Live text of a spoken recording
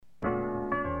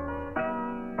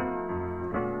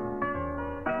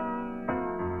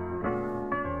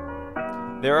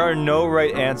There are no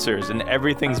right answers, and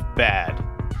everything's bad.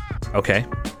 Okay.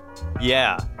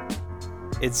 Yeah.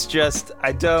 It's just,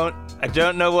 I don't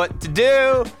know what to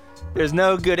do. There's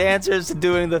no good answers to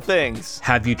doing the things.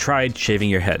 Have you tried shaving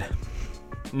your head?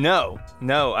 No,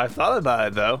 I've thought about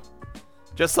it, though.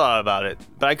 Just thought about it.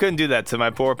 But I couldn't do that to my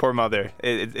poor mother.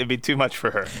 It'd be too much for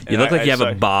her. You look like you have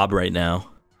a bob right now.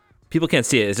 People can't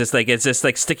see it. It's just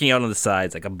like sticking out on the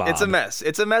sides like a bob. It's a mess.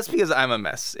 It's a mess because I'm a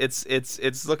mess.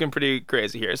 It's looking pretty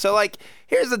crazy here. So like,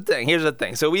 here's the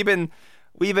thing. So we've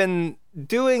been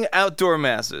doing outdoor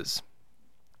masses,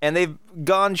 and they've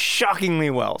gone shockingly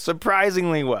well,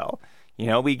 surprisingly well. You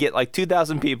know, we get like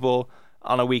 2,000 people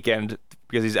on a weekend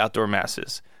because of these outdoor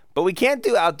masses. But we can't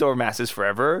do outdoor masses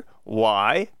forever.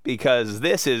 Why? Because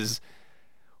this is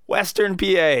Western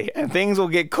PA, and things will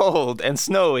get cold and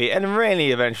snowy and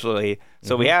rainy eventually.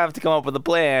 So we have to come up with a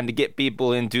plan to get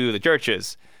people into the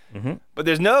churches. Mm-hmm. But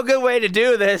there's no good way to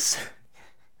do this.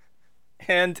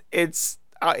 And it's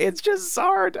just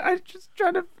hard. I'm just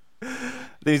trying to...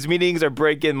 These meetings are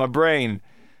breaking my brain.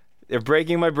 They're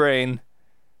breaking my brain.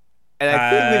 And I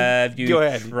have you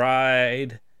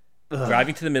tried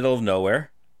driving to the middle of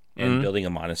nowhere and building a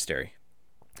monastery?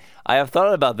 I have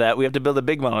thought about that. We have to build a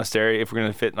big monastery if we're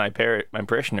going to fit my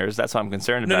parishioners. That's what I'm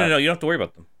concerned about. No. You don't have to worry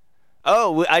about them.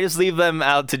 Oh, I just leave them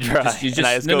out to dry. And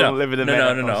I just go and live in the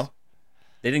No.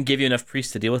 They didn't give you enough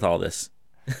priests to deal with all this.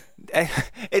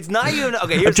 It's not even...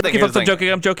 Okay, here's the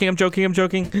thing. I'm joking.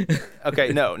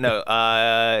 Okay, no.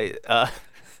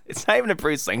 It's not even a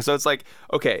priest thing. So it's like,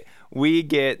 okay, we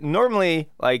get normally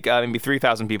like maybe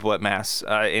 3,000 people at Mass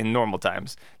in normal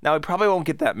times. Now, we probably won't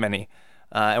get that many.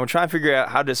 And we're trying to figure out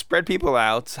how to spread people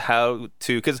out,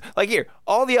 because like here,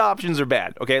 all the options are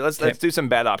bad. Okay, let's do some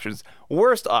bad options.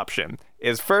 Worst option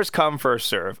is first come, first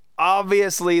serve.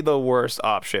 Obviously the worst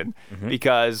option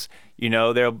because, you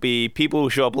know, there'll be people who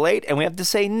show up late and we have to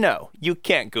say, no, you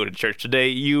can't go to church today.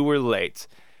 You were late.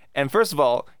 And first of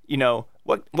all, you know,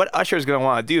 what usher is going to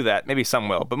want to do that? Maybe some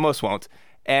will, but most won't.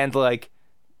 And like,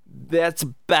 that's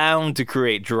bound to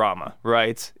create drama,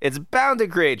 right? It's bound to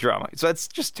create drama. So that's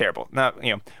just terrible. Now,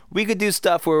 you know, we could do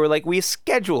stuff where we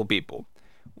schedule people.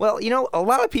 Well, you know, a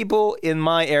lot of people in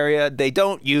my area, they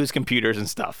don't use computers and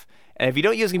stuff. And if you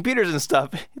don't use computers and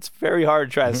stuff, it's very hard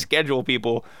to try to schedule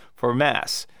people for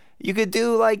Mass. You could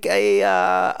do like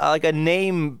a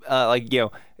name, like, you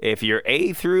know, if you're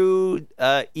A through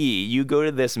E, you go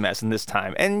to this Mass in this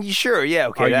time. And sure, yeah,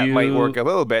 okay, that might work a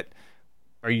little bit.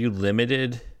 Are you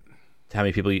limited? How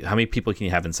many people can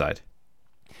you have inside?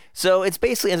 So it's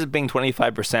basically ends up being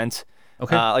 25%.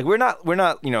 Okay. Like we're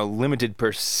not limited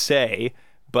per se,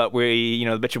 but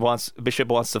the bishop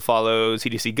wants to follow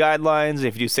CDC guidelines.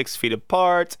 If you do 6 feet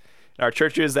apart in our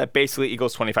churches, that basically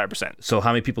equals 25%. So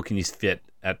how many people can you fit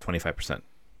at 25%?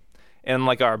 And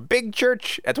like our big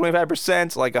church at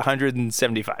 25%, like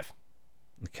 175.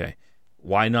 Okay.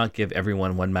 Why not give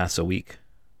everyone one Mass a week?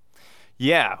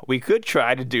 Yeah, we could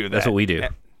try to do that. That's what we do.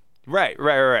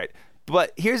 Right.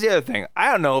 But here's the other thing.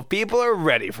 I don't know if people are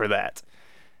ready for that.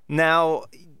 Now,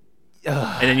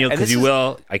 and then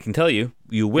I can tell you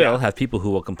will have people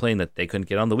who will complain that they couldn't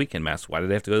get on the weekend Mass. Why do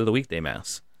they have to go to the weekday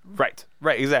Mass? Right,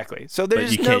 exactly. So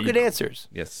there's no good answers.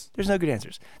 Yes. There's no good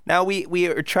answers. Now, we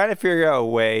are trying to figure out a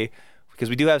way, because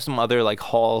we do have some other like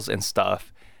halls and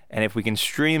stuff, and if we can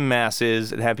stream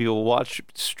Masses and have people watch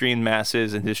streamed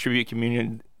Masses and distribute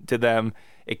communion to them,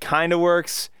 it kind of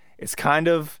works. It's kind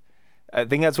of... I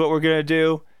think that's what we're gonna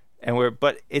do,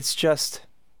 but it's just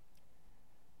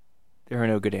there are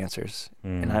no good answers,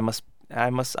 and I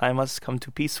must come to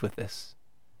peace with this.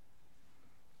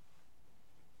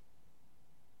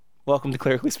 Welcome to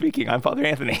Clerically Speaking. I'm Father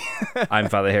Anthony. I'm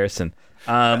Father Harrison.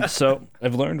 So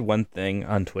I've learned one thing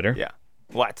on Twitter. Yeah.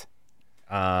 What?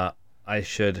 I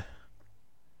should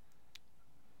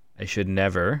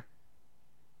never,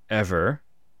 ever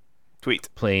tweet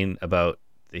complain about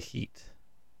the heat.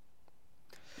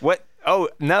 What? Oh,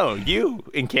 no, you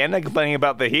in Canada complaining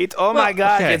about the heat? Oh, my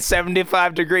gosh, okay. It's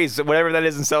 75 degrees, whatever that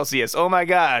is in Celsius. Oh, my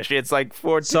gosh, it's like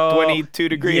 22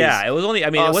 degrees. Yeah, it was only,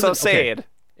 it wasn't, so say it.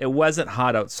 It wasn't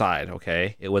hot outside,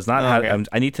 okay? It was not hot.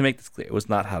 I need to make this clear. It was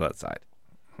not hot outside.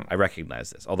 I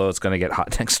recognize this, although it's going to get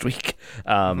hot next week.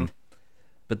 But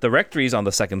the rectory is on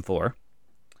the second floor,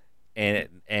 and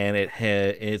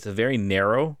it's a very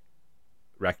narrow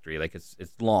rectory. Like, it's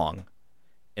long.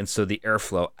 And so the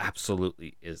airflow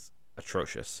absolutely is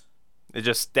atrocious. It's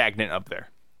just stagnant up there.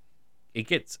 It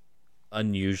gets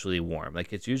unusually warm.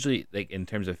 Like, it's usually, like, in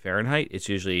terms of Fahrenheit, it's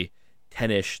usually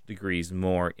 10-ish degrees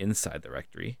more inside the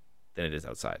rectory than it is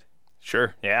outside.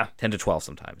 Sure, yeah. 10 to 12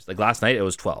 sometimes. Like, last night, it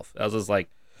was 12. I was just like,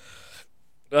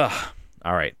 ugh.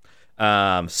 All right.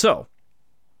 So,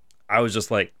 I was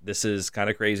just like, this is kind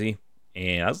of crazy.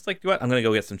 And I was like, what? I'm going to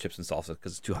go get some chips and salsa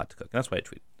because it's too hot to cook. And that's why I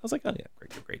tweeted. I was like, oh, yeah,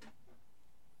 great.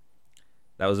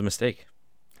 That was a mistake.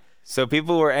 So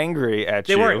people were angry at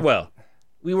you. They weren't. Well,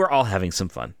 we were all having some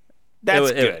fun.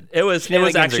 That's good. It was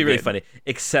actually really funny,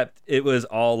 except it was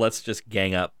all, let's just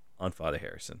gang up on Father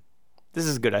Harrison. This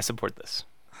is good. I support this.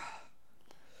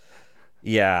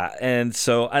 Yeah, and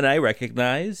I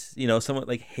recognize, someone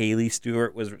like Haley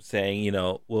Stewart was saying,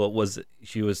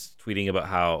 she was tweeting about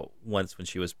how once when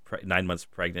she was 9 months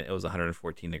pregnant, it was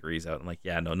 114 degrees out. I'm like,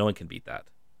 yeah, no one can beat that.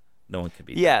 No one can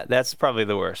beat that. Yeah, that's probably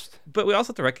the worst. But we also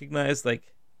have to recognize,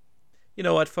 like, you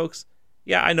know what, folks?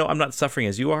 Yeah, I know I'm not suffering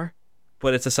as you are,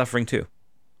 but it's a suffering too.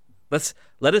 Let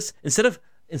us instead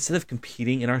of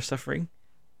competing in our suffering,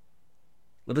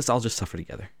 let us all just suffer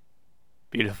together.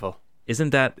 Beautiful.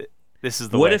 Isn't that? This is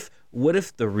the way. What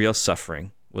if the real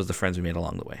suffering was the friends we made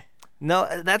along the way? No,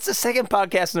 that's the second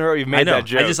podcast in a row you've made that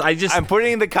joke. I'm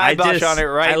putting the kibosh on it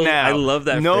now. I love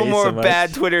that. No phrase more so much.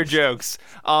 bad Twitter jokes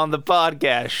on the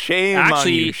podcast. Shame on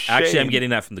you. Shame. Actually, I'm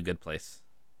getting that from The Good Place.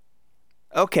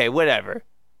 Okay, whatever.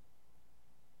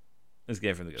 Let's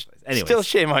get it from The Good Place. Anyway, still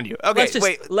shame on you. Okay,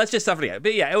 let's just suffer together.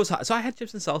 But yeah, it was hot. So I had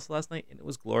chips and salsa last night, and it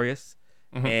was glorious,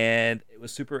 and it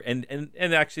was super. And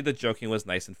actually, the joking was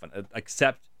nice and fun.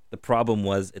 Except the problem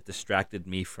was it distracted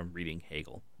me from reading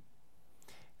Hegel.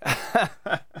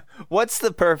 What's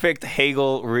the perfect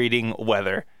Hegel reading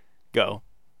weather? Go.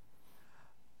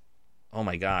 Oh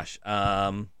my gosh.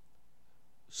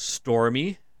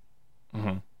 Stormy.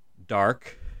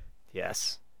 Dark.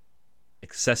 Yes.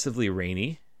 Excessively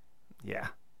rainy. Yeah.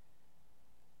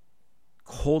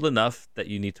 Cold enough that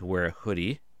you need to wear a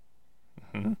hoodie.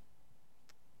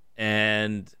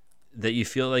 And that you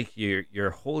feel like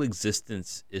your whole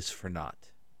existence is for naught.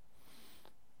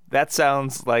 That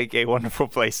sounds like a wonderful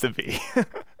place to be.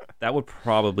 That would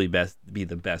probably be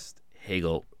the best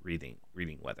Hegel reading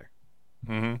weather.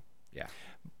 Yeah.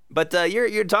 But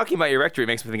you're talking about your rectory. It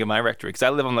makes me think of my rectory because I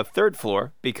live on the third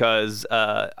floor because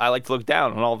I like to look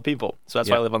down on all the people. So that's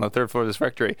why I live on the third floor of this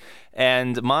rectory.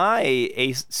 And my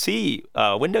AC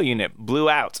window unit blew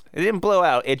out. It didn't blow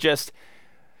out. It just,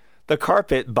 the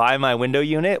carpet by my window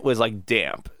unit was like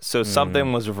damp. So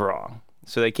something was wrong.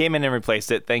 So they came in and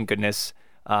replaced it. Thank goodness.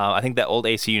 I think that old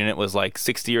AC unit was like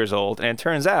 60 years old. And it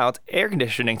turns out air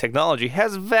conditioning technology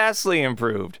has vastly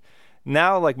improved.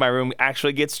 Now, like, my room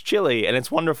actually gets chilly, and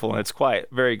it's wonderful, and it's quiet.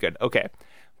 Very good. Okay.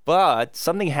 But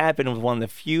something happened with one of the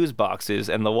fuse boxes,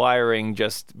 and the wiring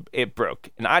it broke.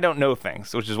 And I don't know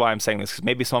things, which is why I'm saying this, because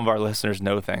maybe some of our listeners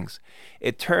know things.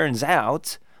 It turns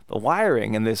out the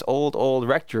wiring in this old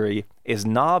rectory is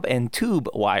knob and tube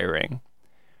wiring.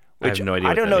 Which I have no idea.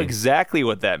 I don't know exactly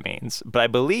what that means, but I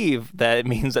believe that it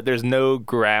means that there's no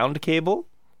ground cable,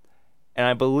 and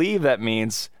I believe that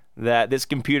means that this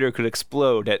computer could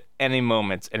explode at any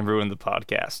moment and ruin the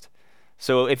podcast.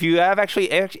 So if you actually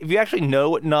know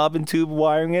what knob and tube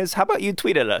wiring is, how about you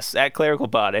tweet at us at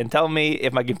ClericalPod and tell me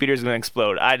if my computer is going to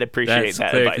explode? I'd appreciate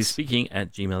that advice.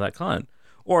 clericallyspeaking@gmail.com,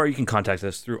 or you can contact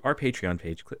us through our Patreon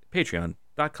page,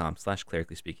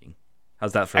 patreon.com/clericallyspeaking.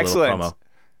 How's that for a little promo?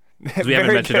 We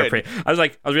haven't mentioned our I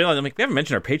realizing we haven't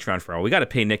mentioned our Patreon for a while. We got to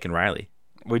pay Nick and Riley.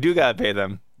 We do gotta pay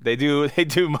them. They do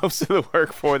most of the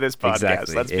work for this podcast.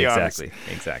 Exactly, let's be honest.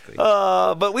 Exactly.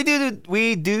 But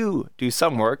we do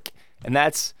some work, and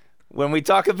that's when we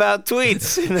talk about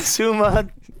tweets in the Summa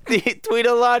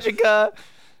Tweetologica.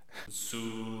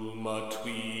 Summa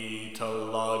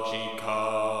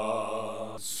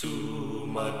Tweetologica.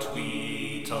 Summa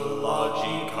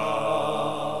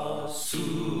Tweetologica.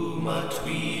 Summa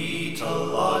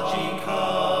Tweetologica.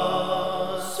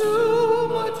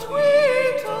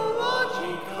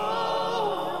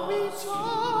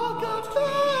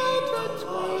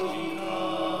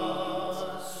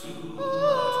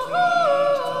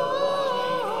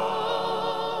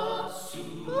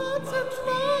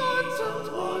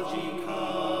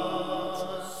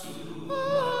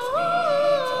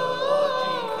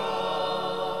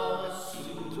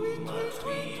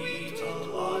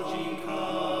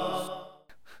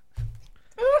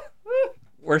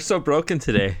 We're so broken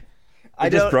today.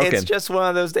 It's just one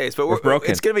of those days, but we're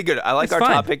broken. It's gonna be good. I like our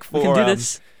topic for. We can do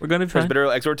this. We're gonna be fine.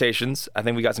 Presbyterial exhortations. I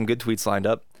think we got some good tweets lined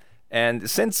up, and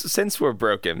since we're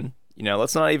broken,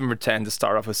 let's not even pretend to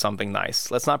start off with something nice.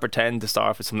 Let's not pretend to start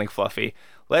off with something fluffy.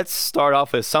 Let's start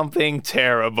off with something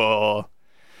terrible.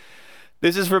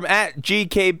 This is from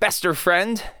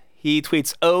 @GKBesterFriend. He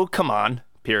tweets, "Oh, come on,"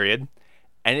 period,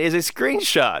 and it is a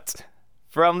screenshot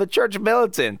from the Church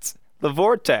Militant, the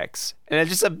Vortex, and it's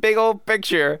just a big old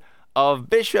picture of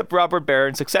Bishop Robert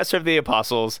Barron, successor of the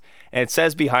apostles, and it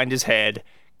says behind his head,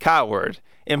 "Coward,"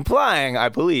 implying, I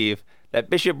believe, that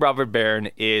Bishop Robert Barron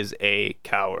is a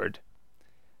coward.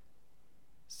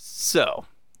 So,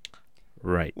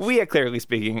 Right. we at Clearly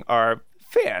Speaking are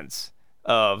fans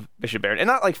of Bishop Barron, and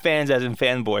not like fans as in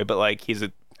fanboy, but like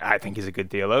I think he's a good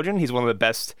theologian. He's one of the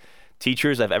best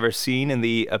teachers I've ever seen in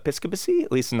the episcopacy,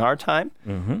 at least in our time.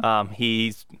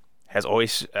 He has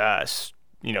always,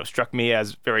 struck me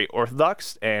as very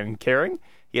orthodox and caring.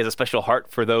 He has a special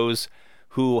heart for those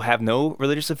who have no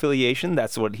religious affiliation.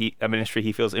 That's what a ministry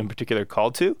he feels in particular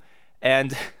called to.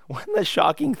 And one of the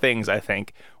shocking things, I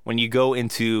think, when you go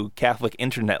into Catholic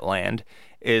internet land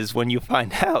is when you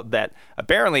find out that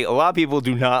apparently a lot of people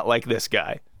do not like this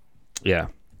guy. Yeah.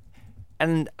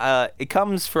 And it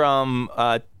comes from,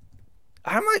 I'm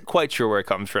not quite sure where it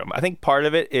comes from. I think part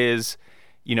of it is,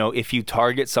 if you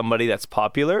target somebody that's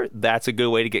popular, that's a good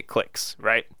way to get clicks,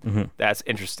 right? That's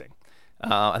interesting.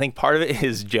 I think part of it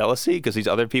is jealousy because these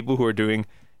other people who are doing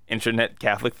internet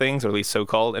Catholic things, or at least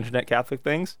so-called internet Catholic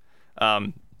things,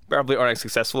 probably aren't as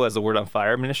successful as the Word on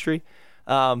Fire ministry.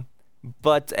 And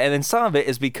then some of it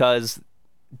is because,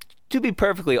 to be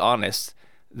perfectly honest,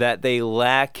 that they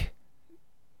lack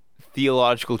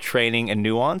theological training and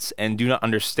nuance and do not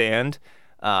understand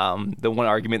the one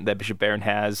argument that Bishop Barron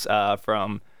has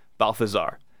from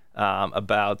Balthazar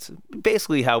about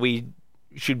basically how we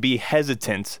should be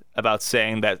hesitant about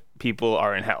saying that people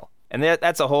are in hell. And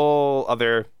that's a whole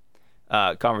other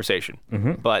conversation.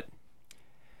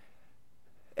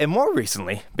 And more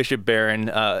recently, Bishop Barron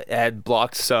had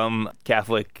blocked some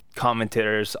Catholic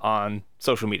commentators on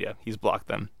social media. He's blocked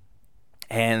them.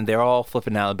 And they're all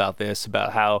flipping out about this,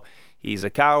 about how he's a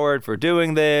coward for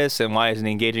doing this and why isn't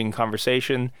he engaging in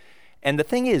conversation. And the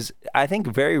thing is, I think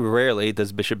very rarely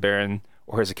does Bishop Barron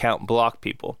or his account block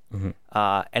people.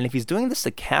 And if he's doing this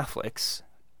to Catholics,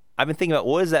 I've been thinking about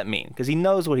what does that mean? Because he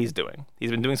knows what he's doing.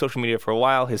 He's been doing social media for a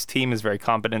while. His team is very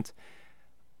competent.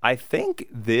 I think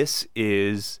this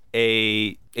is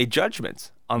a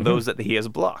judgment on those that he has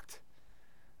blocked.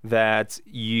 That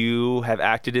you have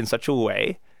acted in such a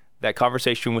way that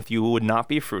conversation with you would not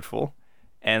be fruitful,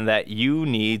 and that you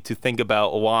need to think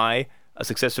about why a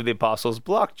successor of the apostles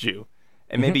blocked you.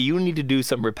 And maybe you need to do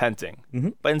some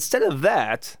repenting. But instead of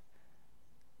that,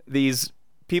 these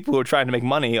people who are trying to make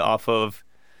money off of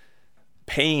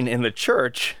pain in the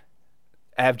church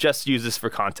have just used this for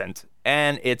content.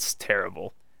 And it's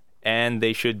terrible. And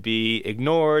they should be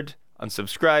ignored,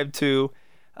 unsubscribed to.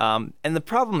 And the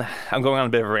problem, I'm going on a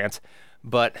bit of a rant,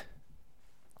 but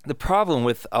the problem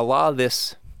with a lot of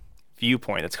this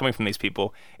viewpoint that's coming from these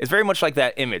people is very much like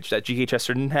that image that G.K.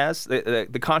 Chesterton has,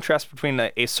 the contrast between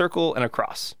a circle and a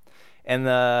cross, and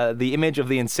the image of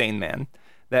the insane man.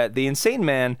 That the insane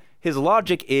man, his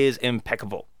logic is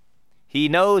impeccable. He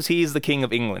knows he's the king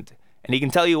of England, and he can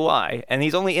tell you why. And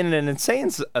he's only in an insane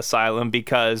asylum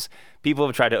because people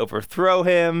have tried to overthrow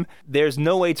him. There's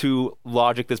no way to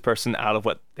logic this person out of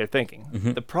what they're thinking.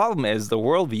 The problem is the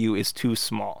worldview is too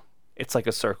small. It's like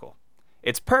a circle.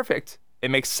 It's perfect.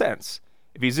 It makes sense.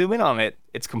 If you zoom in on it,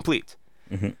 it's complete.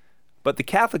 But the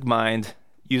Catholic mind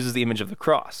uses the image of the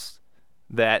cross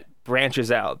that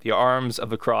branches out. The arms of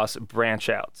the cross branch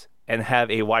out and have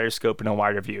a wider scope and a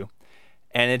wider view.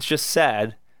 And it's just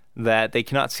sad that they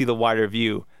cannot see the wider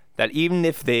view, that even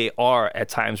if they are at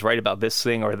times right about this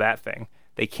thing or that thing,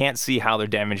 they can't see how they're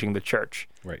damaging the church.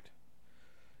 Right.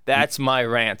 That's my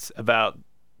rant about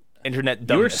internet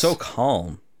dumbness. You were so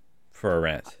calm for a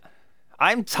rant.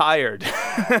 I'm tired.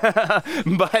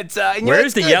 But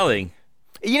where's the yelling?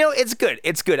 It's good.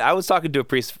 It's good. I was talking to a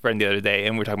priest friend the other day,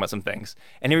 and we were talking about some things.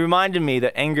 And he reminded me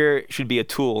that anger should be a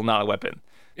tool, not a weapon.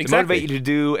 To motivate you to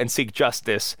do and seek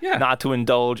justice, not to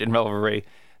indulge in revelry.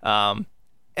 And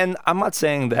I'm not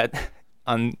saying that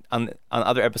on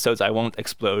other episodes I won't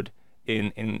explode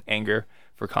in anger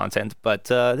for content, but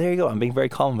there you go. I'm being very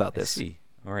calm about this. I see.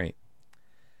 All right.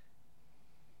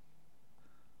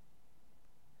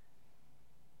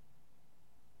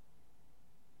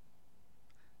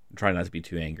 I'm trying not to be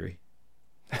too angry.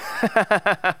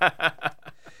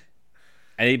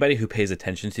 Anybody who pays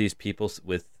attention to these people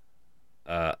with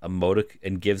a motive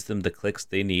and gives them the clicks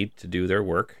they need to do their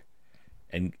work,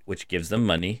 and which gives them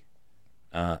money,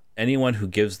 anyone who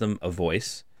gives them a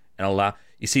voice and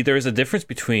you see, there is a difference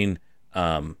between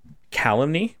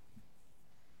calumny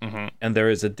and there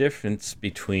is a difference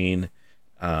between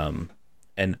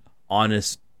an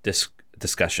honest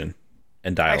discussion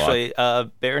and dialogue. Actually,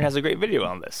 Barron has a great video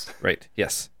on this. Right.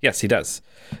 Yes, he does.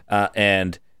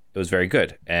 And it was very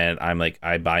good. And I'm like,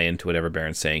 I buy into whatever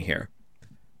Barron's saying here.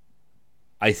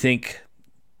 I think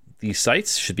these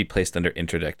sites should be placed under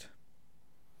interdict.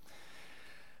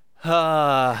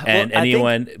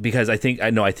 Because I think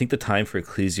the time for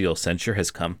ecclesial censure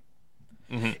has come.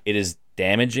 It is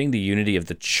damaging the unity of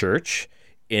the church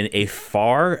in a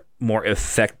far more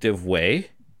effective way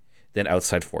than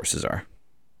outside forces are.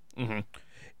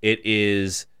 It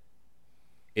is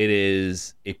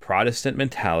a Protestant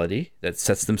mentality that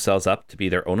sets themselves up to be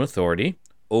their own authority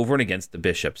over and against the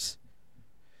bishops.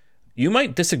 You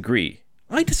might disagree.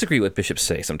 I disagree with what bishops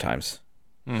say sometimes.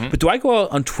 But do I go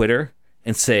out on Twitter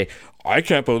and say, I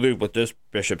can't believe what this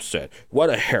bishop said.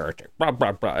 What a heretic. Blah,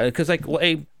 blah, blah. Because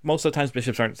most of the times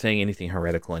bishops aren't saying anything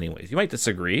heretical anyways. You might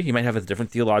disagree. You might have a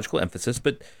different theological emphasis.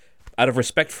 But out of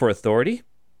respect for authority,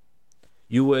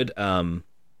 you would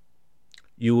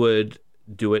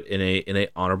do it in a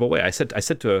honorable way. I said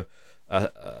to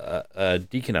a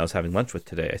deacon I was having lunch with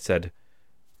today, I said,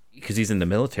 because he's in the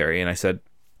military, and I said,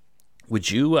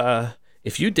 would you,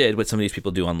 if you did what some of these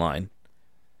people do online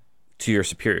to your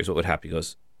superiors, what would happen? He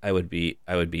goes, I would be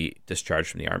discharged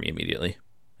from the army immediately.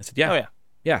 I said, yeah. Oh,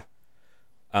 yeah.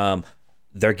 Yeah.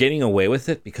 They're getting away with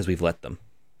it because we've let them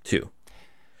too.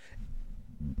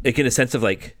 Like in a sense of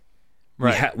like,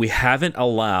 we haven't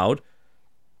allowed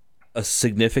a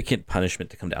significant punishment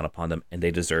to come down upon them, and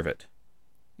they deserve it.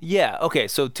 Yeah. Okay.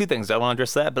 So two things. I want to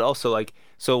address that, but also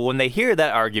so when they hear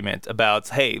that argument about,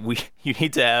 hey, you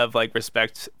need to have like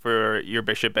respect for your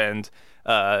bishop and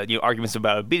arguments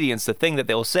about obedience, the thing that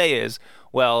they'll say is,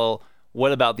 well,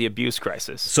 what about the abuse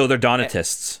crisis? So they're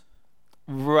Donatists.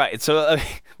 Right. So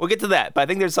we'll get to that, but I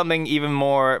think there's something even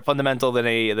more fundamental than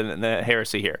a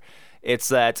heresy here. It's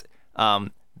that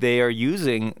they are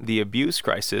using the abuse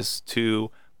crisis to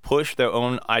push their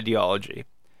own ideology.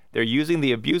 They're using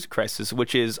the abuse crisis,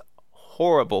 which is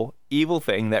horrible, evil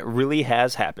thing that really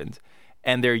has happened,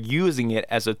 and they're using it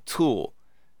as a tool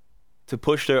to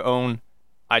push their own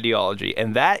ideology,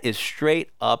 and that is straight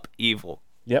up evil.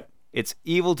 Yep. It's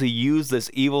evil to use this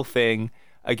evil thing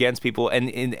against people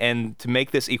and to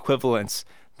make this equivalence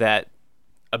that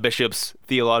a bishop's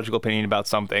theological opinion about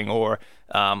something or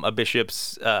a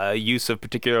bishop's use of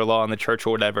particular law in the church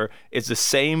or whatever is the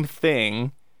same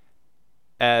thing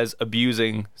as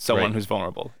abusing someone who's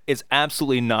vulnerable. It's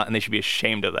absolutely not, and they should be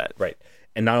ashamed of that. Right.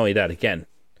 And not only that, again,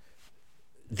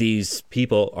 these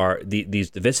people these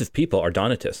divisive people are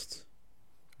Donatists.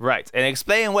 Right. And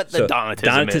explain what the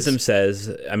Donatism is.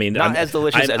 says, I mean... Not as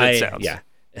delicious as it sounds. Yeah.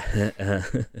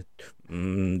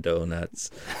 Donuts.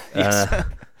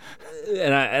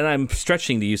 And I'm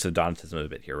stretching the use of Donatism a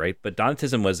bit here, right? But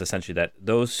Donatism was essentially that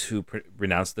those who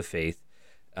renounced the faith,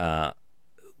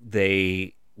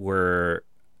 they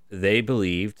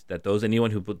believed that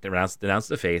anyone who denounced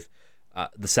the faith,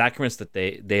 the sacraments that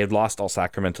they had lost all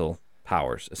sacramental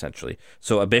powers essentially.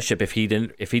 So a bishop, if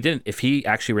he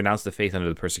actually renounced the faith under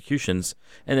the persecutions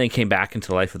and then came back into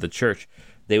the life of the church,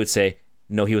 they would say,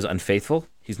 no, he was unfaithful.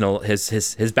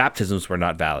 His baptisms were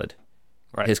not valid.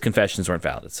 Right. His confessions weren't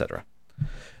valid, etc.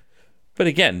 But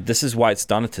again, this is why it's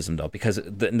Donatism, though, because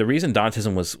the reason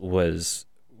Donatism was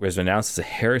renounced as a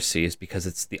heresy is because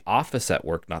it's the office at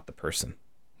work, not the person.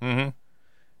 Mm-hmm.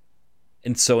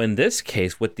 And so in this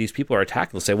case, what these people are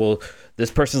attacking will say, well,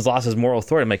 this person's lost his moral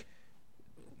authority. I'm like,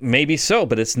 maybe so,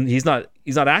 but he's not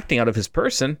acting out of his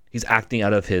person. He's acting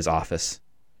out of his office.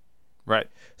 Right.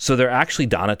 So they're actually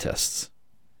Donatists.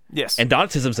 Yes. And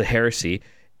Donatism's a heresy,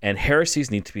 and heresies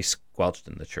need to be squelched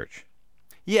in the church.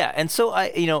 Yeah, and so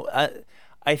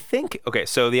I think, okay,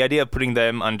 so the idea of putting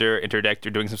them under interdict or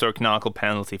doing some sort of canonical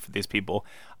penalty for these people,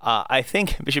 I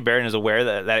think Bishop Barron is aware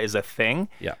that that is a thing.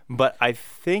 Yeah. But I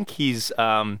think he's,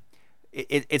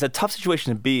 it's a tough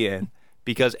situation to be in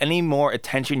because any more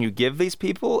attention you give these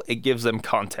people, it gives them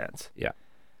content. Yeah.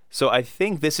 So I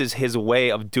think this is his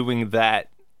way of doing that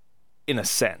in a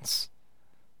sense.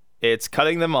 It's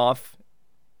cutting them off,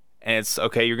 and it's,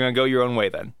 okay, you're going to go your own way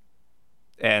then.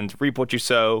 And reap what you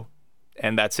sow,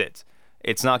 and that's it.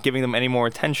 It's not giving them any more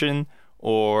attention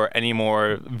or any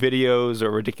more videos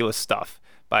or ridiculous stuff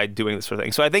by doing this sort of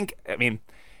thing. So I think it's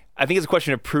a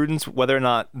question of prudence whether or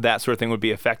not that sort of thing would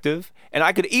be effective. And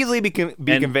I could easily be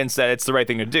convinced that it's the right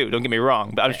thing to do. Don't get me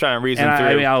wrong, but I'm just trying to reason through.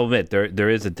 I mean, I'll admit there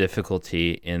is a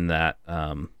difficulty in that.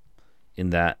 How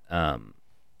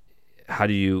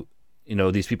do you,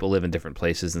 these people live in different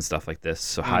places and stuff like this.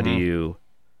 So how do you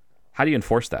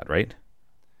enforce that, right?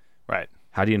 Right.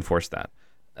 How do you enforce that?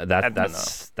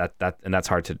 That's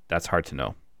hard to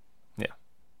know. Yeah.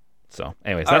 So,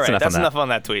 anyways, that's enough on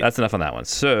that tweet. That's enough on that one.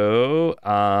 So,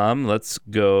 let's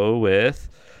go with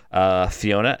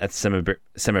Fiona at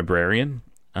Semibrarian.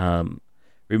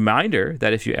 Reminder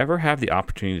that if you ever have the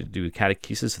opportunity to do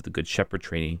catechesis of the Good Shepherd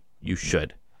training, you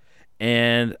should.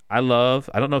 And I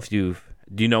don't know if do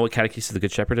you know what catechesis of the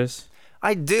Good Shepherd is?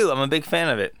 I do. I'm a big fan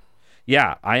of it.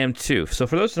 Yeah, I am too. So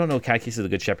for those who don't know what Catechesis of the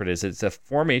Good Shepherd is, it's a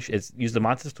formation. It's used the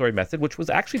Montessori method, which was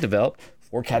actually developed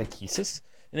for catechesis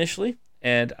initially,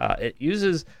 and it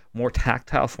uses more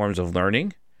tactile forms of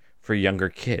learning for younger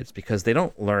kids because they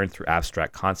don't learn through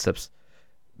abstract concepts.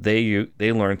 They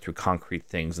learn through concrete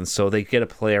things, and so they get to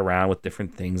play around with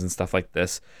different things and stuff like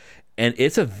this. And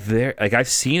it's a very I've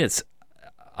seen its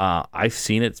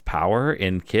power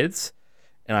in kids,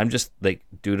 and I'm just like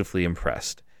dutifully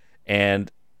impressed.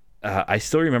 And I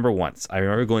still remember once. I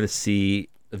remember going to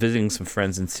visiting some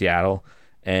friends in Seattle,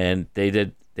 and they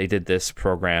did this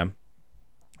program,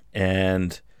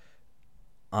 and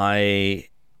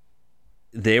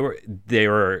they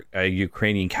were a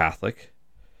Ukrainian Catholic,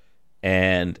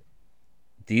 and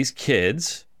these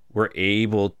kids were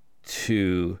able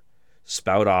to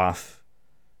spout off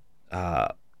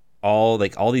all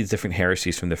these different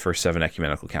heresies from the first 7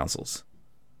 ecumenical councils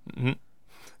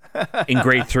in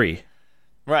grade 3.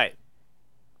 Right.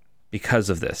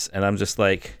 Because of this. And I'm just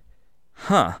like,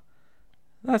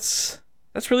 that's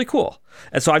really cool.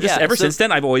 And so since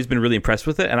then, I've always been really impressed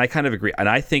with it. And I kind of agree. And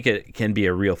I think it can be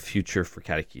a real future for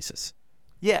catechesis.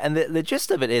 Yeah, and the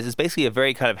gist of it is it's basically a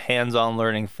very kind of hands-on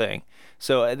learning thing.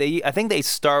 So I think they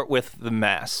start with the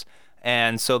Mass.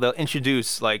 And so they'll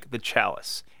introduce like the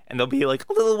chalice. And there'll be like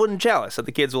a little wooden chalice that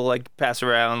the kids will like pass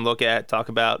around, look at, talk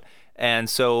about. And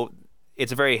so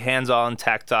it's a very hands-on,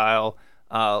 tactile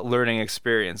learning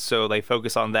experience. So they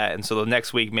focus on that. And so the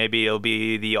next week maybe it'll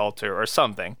be the altar or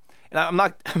something. And I'm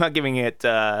not giving it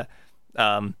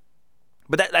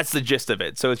but that's the gist of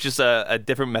it. So it's just a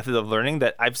different method of learning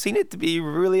that I've seen it to be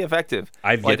really effective.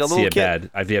 I've yet to see a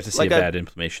bad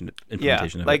implementation of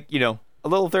it. A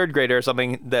little third grader or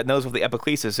something that knows what the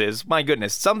epiclesis is. My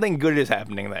goodness, something good is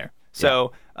happening there.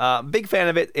 So big fan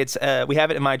of it. It's we have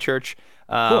it in my church.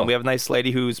 Cool. We have a nice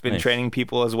lady who's been training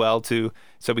people as well so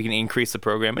we can increase the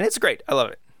program, and it's great. I love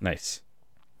it. Nice.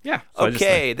 Yeah. So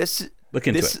okay, this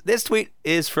tweet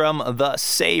is from the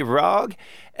Sayrog,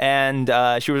 and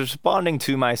she was responding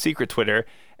to my secret Twitter,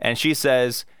 and she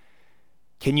says,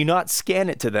 "Can you not scan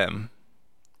it to them?"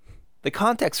 The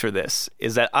context for this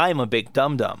is that I'm a big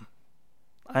dum-dum.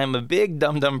 I am a big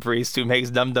dum-dum priest who makes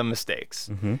dum-dum mistakes.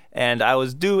 Mm-hmm. And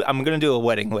I'm going to do a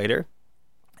wedding later,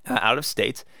 out of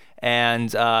state.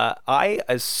 And I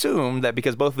assumed that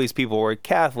because both of these people were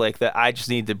Catholic, that I just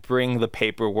need to bring the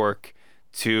paperwork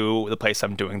to the place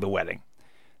I'm doing the wedding.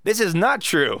 This is not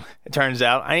true, it turns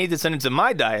out. I need to send it to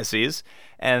my diocese,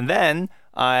 and then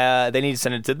they need to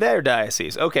send it to their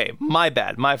diocese. Okay, my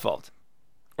bad, my fault.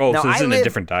 Oh, now, so this is in a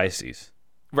different diocese.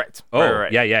 Right. Oh,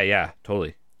 right. Yeah,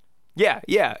 totally. Yeah.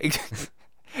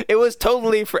 It was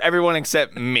totally for everyone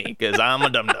except me, because I'm a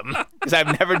dum-dum. Because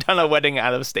I've never done a wedding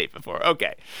out of state before.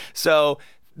 Okay, so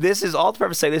this is all to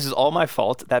purpose say this is all my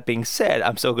fault. That being said,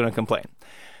 I'm still going to complain.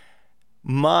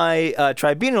 My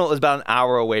tribunal is about an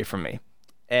hour away from me,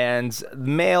 and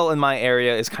mail in my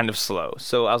area is kind of slow.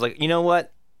 So I was like, you know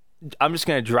what? I'm just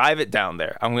going to drive it down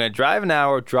there. I'm going to drive an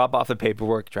hour, drop off the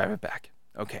paperwork, drive it back.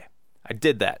 Okay, I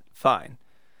did that. Fine.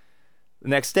 The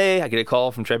next day, I get a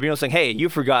call from Tribunal saying, "Hey, you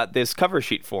forgot this cover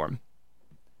sheet form."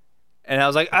 And I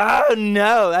was like, oh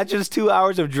no, that's just 2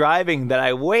 hours of driving that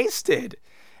I wasted.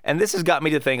 And this has got me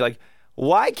to think, like,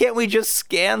 why can't we just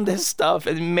scan this stuff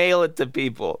and mail it to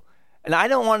people? And I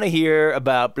don't want to hear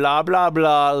about blah, blah,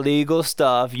 blah, legal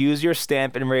stuff, use your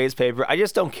stamp and raise paper. I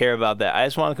just don't care about that. I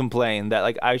just want to complain that,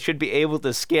 like, I should be able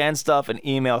to scan stuff and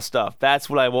email stuff.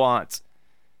 That's what I want.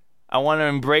 I want to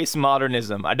embrace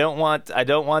modernism. I don't want to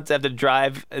have to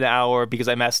drive an hour because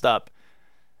I messed up.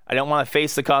 I don't want to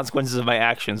face the consequences of my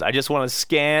actions. I just want to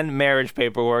scan marriage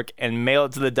paperwork and mail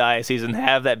it to the diocese and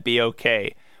have that be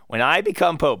okay. When I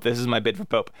become Pope, this is my bid for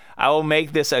Pope, I will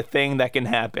make this a thing that can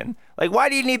happen. Like, why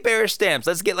do you need parish stamps?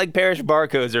 Let's get, like, parish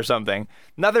barcodes or something.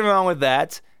 Nothing wrong with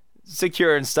that.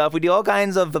 Secure and stuff. We do all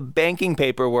kinds of the banking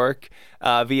paperwork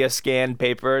via scanned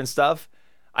paper and stuff.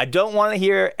 I don't want to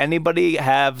hear anybody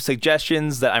have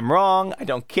suggestions that I'm wrong. I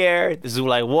don't care. This is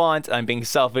what I want. I'm being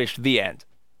selfish. The end.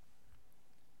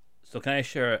 So can I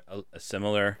share a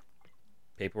similar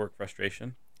paperwork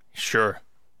frustration? Sure.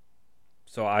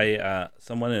 So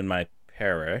someone in my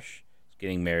parish is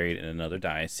getting married in another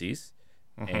diocese,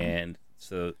 mm-hmm.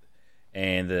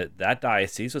 and that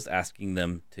diocese was asking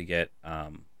them to get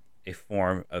a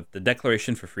form of the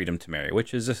Declaration for Freedom to Marry,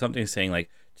 which is just something saying, like,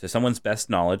 to someone's best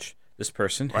knowledge, this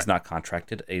person has not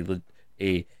contracted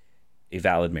a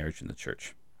valid marriage in the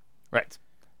church. Right.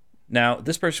 Now,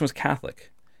 this person was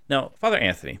Catholic. Now, Father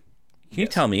Anthony, can you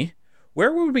tell me,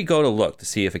 where would we go to look to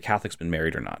see if a Catholic's been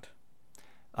married or not?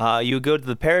 You would go to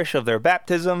the parish of their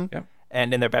baptism,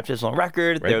 and in their baptismal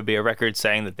record, there would be a record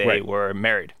saying that they were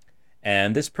married.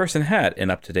 And this person had an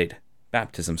up-to-date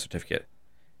baptism certificate.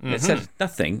 And it said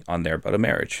nothing on there about a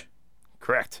marriage.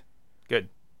 Correct. Good.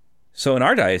 So in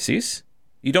our diocese,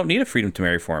 you don't need a freedom to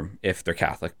marry form if they're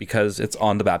Catholic because it's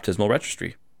on the baptismal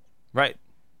registry. Right.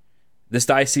 This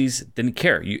diocese didn't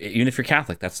care. Even if you're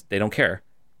Catholic, they don't care.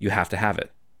 You have to have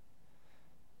it.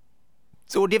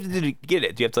 So what do you have to do to get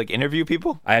it? Do you have to interview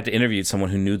people? I had to interview someone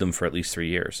who knew them for at least 3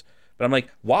 years. But I'm like,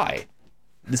 why?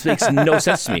 This makes no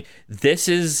sense to me. This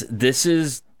is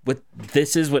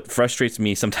what frustrates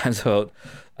me sometimes about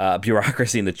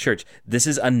bureaucracy in the church. This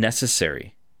is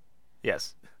unnecessary.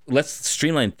 Yes. Let's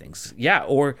streamline things.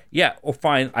 Or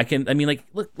fine.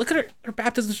 Look at her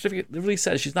baptism certificate. It literally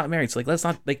says she's not married. So let's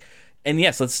not and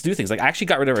yes, let's do things. I actually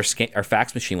got rid of our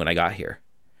fax machine when I got here.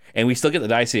 And we still get the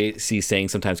diocese saying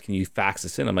sometimes, can you fax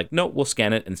this in? I'm like, no, we'll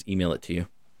scan it and email it to you.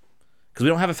 Because we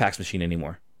don't have a fax machine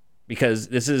anymore. Because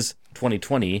this is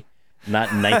 2020,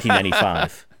 not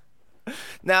 1995.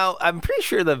 Now, I'm pretty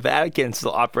sure the Vatican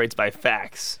still operates by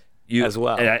fax as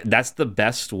well. That's the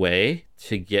best way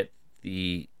to get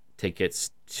the tickets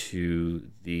to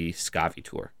the Scavi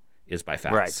tour is by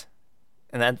fax. Right.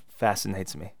 And that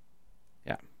fascinates me.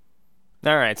 Yeah.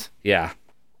 All right. Yeah.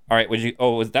 All right.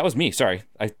 That was me. Sorry.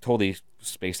 I totally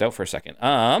spaced out for a second.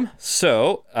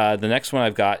 So the next one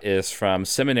I've got is from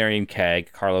Seminarian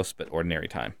CAG, Carlos, but Ordinary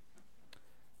Time.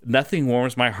 Nothing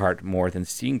warms my heart more than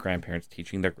seeing grandparents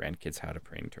teaching their grandkids how to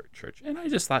pray in church. And I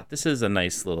just thought this is a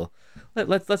nice little.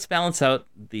 Let's balance out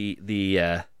the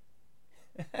the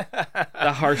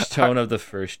harsh tone of the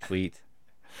first tweet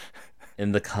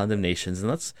and the condemnations,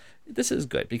 and this is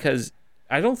good because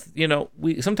I don't,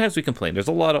 sometimes we complain. There's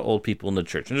a lot of old people in the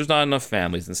church, and there's not enough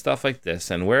families and stuff like this.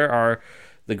 And where are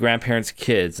the grandparents'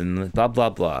 kids and blah blah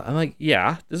blah? I'm like,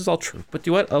 yeah, this is all true. But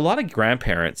do what? A lot of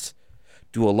grandparents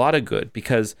do a lot of good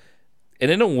because,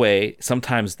 and in a way,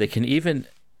 sometimes they can even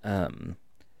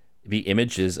be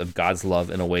images of God's love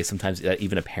in a way sometimes that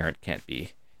even a parent can't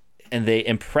be, and they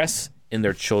impress in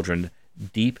their children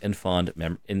deep and fond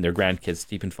in their grandkids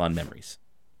deep and fond memories.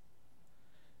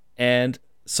 And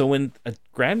so when a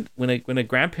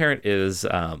grandparent is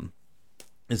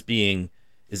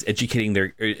educating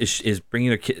is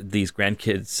bringing these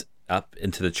grandkids up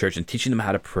into the church and teaching them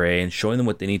how to pray and showing them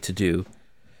what they need to do,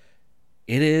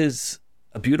 it is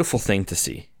a beautiful thing to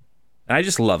see. And I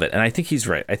just love it. And I think he's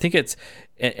right. I think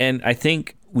I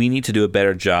think we need to do a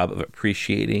better job of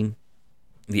appreciating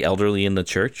the elderly in the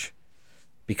church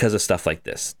because of stuff like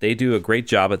this. They do a great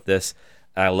job at this.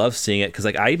 I love seeing it because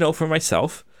I know for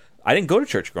myself, I didn't go to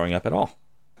church growing up at all.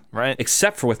 Right.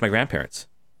 Except for with my grandparents.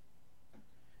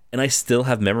 And I still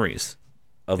have memories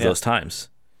of those times.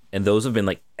 And those have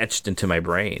been etched into my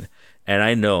brain. And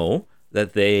I know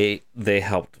that they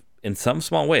helped in some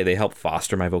small way. They helped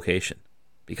foster my vocation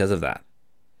because of that.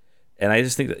 And I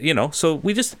just think that, so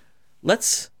we just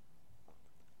let's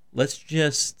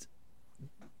just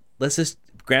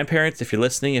grandparents, if you're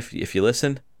listening, if you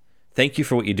listen, thank you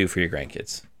for what you do for your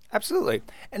grandkids. Absolutely.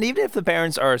 And even if the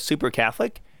parents are super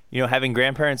Catholic, having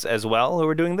grandparents as well who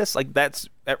are doing this, that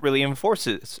really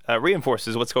reinforces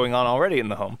what's going on already in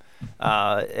the home.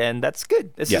 And that's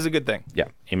good. This is a good thing. Yeah.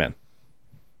 Amen.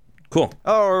 Cool.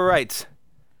 All right.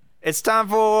 It's time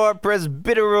for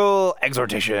presbyteral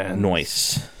exhortation.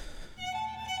 Nice.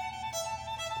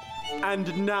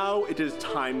 And now it is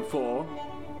time for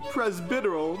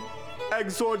presbyteral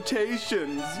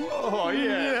exhortations. Oh,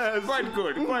 yes. Quite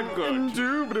good.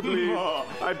 Indubitably.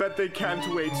 I bet they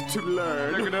can't wait to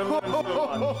learn. They're gonna learn so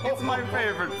much. It's my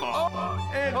favorite part.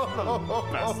 It's the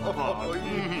best part.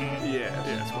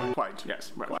 Yes, quite.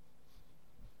 Yes, right.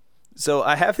 So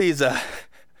I have these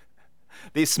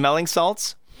smelling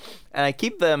salts, and I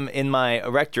keep them in my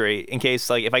rectory in case,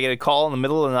 if I get a call in the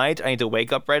middle of the night, I need to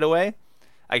wake up right away.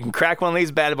 I can crack one of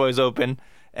these bad boys open,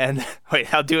 and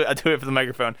wait, I'll do it for the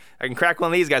microphone. I can crack one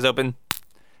of these guys open,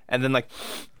 and then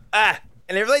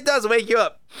and it really does wake you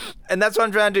up, and that's what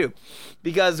I'm trying to do,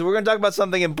 because we're gonna talk about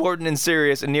something important and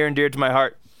serious and near and dear to my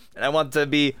heart, and I want to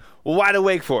be wide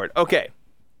awake for it. Okay,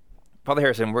 Father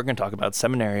Harrison, we're gonna talk about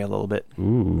seminary a little bit.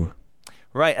 Ooh.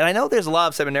 Right, and I know there's a lot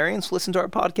of seminarians who listen to our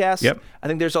podcast. Yep. I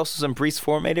think there's also some priest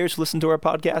formators who listen to our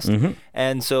podcast,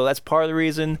 and so that's part of the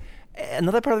reason.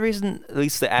 Another part of the reason, at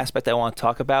least the aspect I want to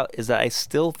talk about, is that I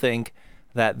still think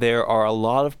that there are a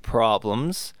lot of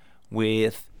problems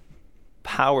with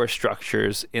power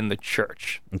structures in the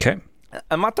church. Okay.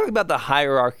 I'm not talking about the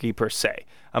hierarchy per se.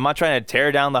 I'm not trying to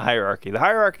tear down the hierarchy. The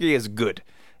hierarchy is good,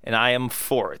 and I am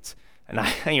for it. And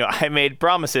I made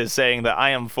promises saying that I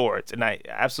am for it, and I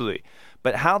absolutely.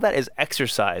 But how that is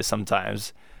exercised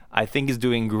sometimes, I think, is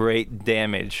doing great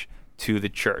damage to the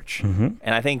church. And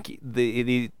I think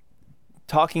the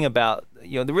talking about,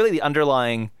 the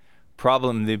underlying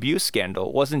problem, the abuse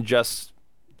scandal, wasn't just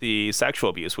the sexual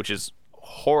abuse, which is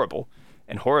horrible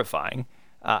and horrifying.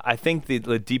 I think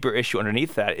the deeper issue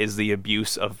underneath that is the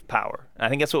abuse of power. And I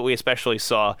think that's what we especially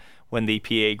saw when the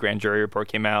PA grand jury report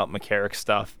came out, McCarrick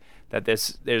stuff, that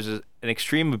there's an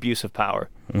extreme abuse of power.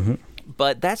 Mm-hmm.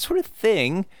 But that sort of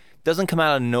thing doesn't come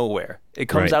out of nowhere. It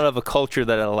comes out of a culture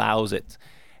that allows it.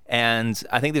 And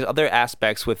I think there's other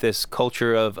aspects with this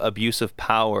culture of abuse of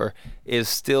power is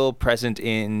still present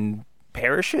in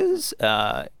parishes,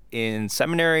 in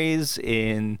seminaries,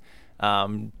 in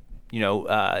downtown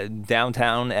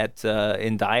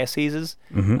in dioceses,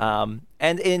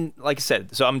 and in, like I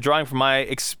said, so I'm drawing from my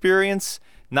experience.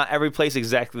 Not every place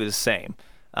exactly the same.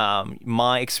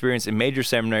 My experience in major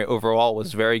seminary overall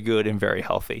was very good and very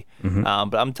healthy.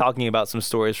 But I'm talking about some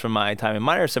stories from my time in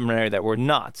minor seminary that were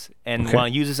not, and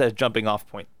want to use this as a jumping off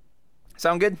point.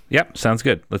 Sound good? Yep, sounds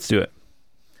good. Let's do it.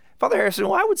 Father Harrison,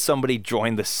 why would somebody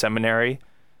join the seminary?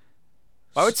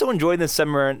 Why would someone join the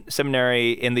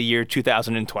seminary in the year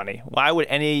 2020? Why would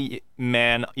any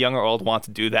man, young or old, want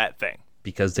to do that thing?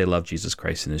 Because they love Jesus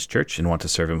Christ and his church and want to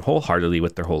serve him wholeheartedly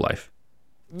with their whole life.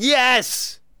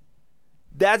 Yes!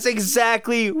 That's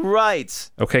exactly right.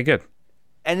 Okay, good.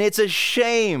 And it's a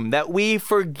shame that we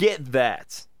forget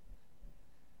that.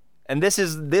 And this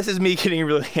is me getting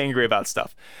really angry about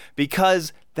stuff,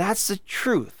 because that's the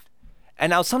truth.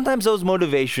 And now sometimes those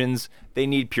motivations, they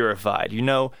need purified.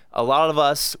 A lot of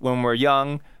us, when we're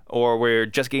young or we're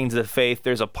just getting to the faith,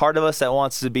 there's a part of us that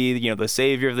wants to be, the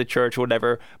savior of the church,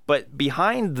 whatever. But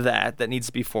behind that needs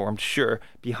to be formed, sure.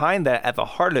 Behind that, at the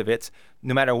heart of it,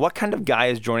 no matter what kind of guy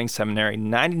is joining seminary,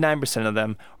 99% of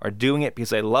them are doing it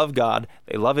because they love God,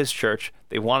 they love his church,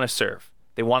 they want to serve,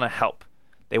 they want to help,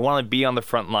 they want to be on the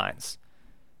front lines.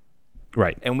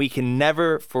 Right. And we can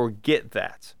never forget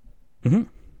that. Mm-hmm.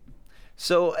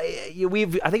 So I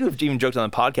think we've even joked on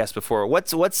the podcast before.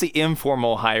 What's the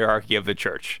informal hierarchy of the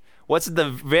church? What's at the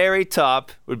very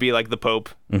top would be like the Pope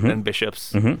and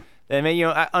bishops. Mm-hmm. Then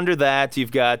under that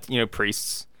you've got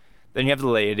priests. Then you have the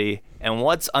laity, and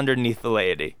what's underneath the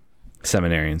laity?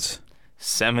 Seminarians.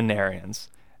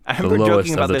 I The remember lowest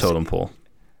joking about of the this. totem pole.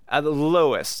 At the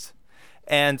lowest,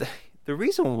 and the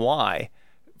reason why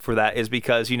for that is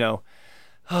because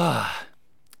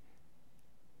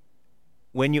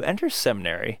when you enter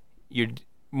seminary, you're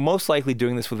most likely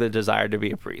doing this with a desire to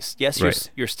be a priest. Yes,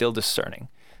 you're still discerning,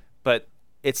 but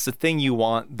it's the thing you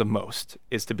want the most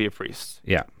is to be a priest.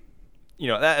 Yeah.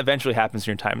 That eventually happens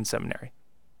in your time in seminary.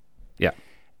 Yeah.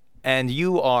 And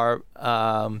you are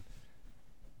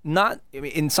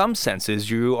in some senses,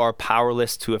 you are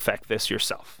powerless to affect this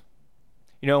yourself.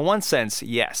 In one sense,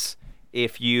 yes,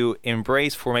 if you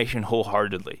embrace formation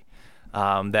wholeheartedly,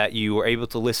 that you are able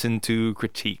to listen to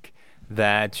critique,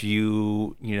 that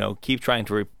you keep trying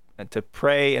to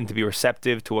pray and to be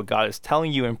receptive to what God is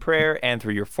telling you in prayer and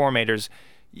through your formators.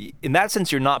 In that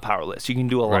sense, you're not powerless. You can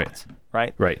do a lot,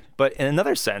 right? Right. But in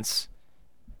another sense,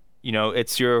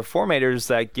 it's your formators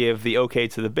that give the okay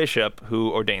to the bishop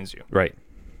who ordains you. Right.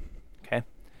 Okay.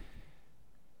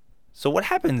 So what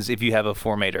happens if you have a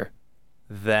formator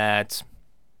that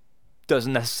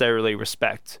doesn't necessarily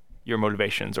respect your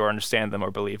motivations or understand them or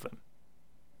believe them?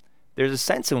 There's a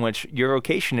sense in which your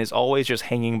vocation is always just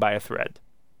hanging by a thread.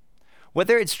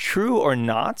 Whether it's true or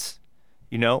not,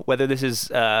 whether this is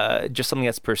just something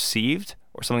that's perceived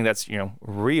or something that's,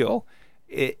 real,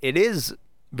 it is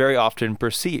very often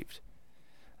perceived.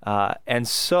 And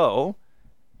so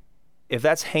if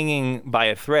that's hanging by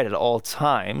a thread at all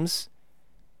times,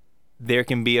 there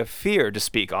can be a fear to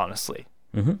speak honestly.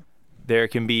 Mm-hmm. There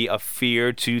can be a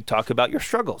fear to talk about your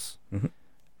struggles. Mm-hmm.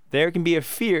 There can be a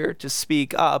fear to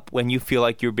speak up when you feel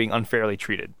like you're being unfairly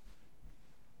treated.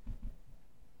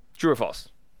 True or false?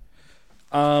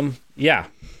 Yeah.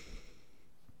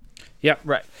 Yeah.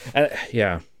 Right.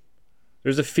 Yeah.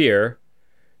 There's a fear,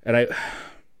 and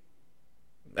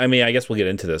I mean, I guess we'll get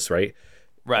into this, right?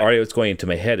 Right. Already what's going into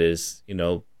my head is,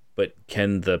 but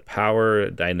can the power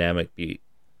dynamic be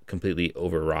completely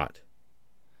overwrought?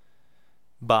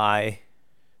 Can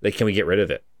we get rid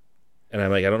of it? And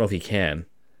I'm like, I don't know if you can.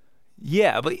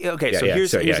 Yeah, but okay. So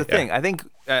here's the thing. I think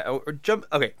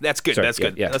Okay, that's good. That's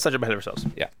good. Yeah. Let's not jump ahead of ourselves.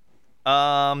 Yeah.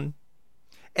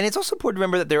 And it's also important to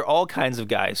remember that there are all kinds of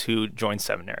guys who join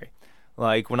seminary.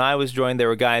 Like when I was joined, there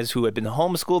were guys who had been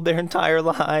homeschooled their entire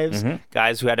lives,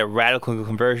 guys who had a radical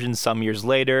conversion some years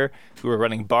later, who were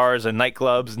running bars and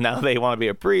nightclubs. Now they want to be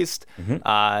a priest.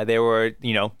 There were,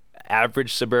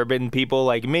 average suburban people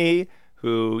like me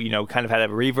who, kind of had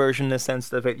a reversion in the sense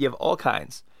that you have all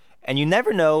kinds. And you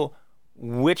never know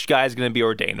which guy is going to be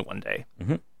ordained one day.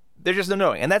 there's just no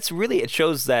knowing. And that's really, it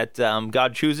shows that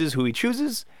God chooses who he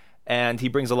chooses, and he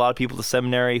brings a lot of people to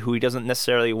seminary who he doesn't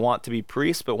necessarily want to be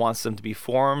priests, but wants them to be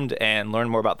formed and learn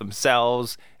more about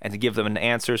themselves and to give them an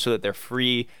answer so that they're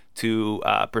free to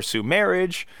pursue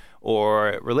marriage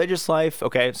or religious life.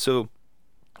 Okay, so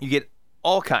you get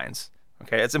all kinds.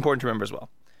 Okay, that's important to remember as well.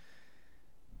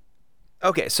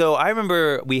 Okay, so I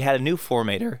remember we had a new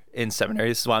formator in seminary.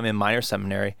 This is why I'm in minor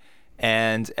seminary.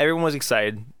 And everyone was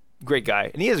excited. Great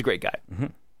guy. And he is a great guy. Mm-hmm.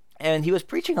 And he was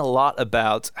preaching a lot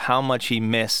about how much he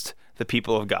missed the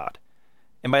people of God.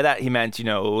 And by that, he meant,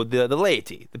 the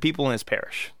laity, the people in his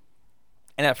parish.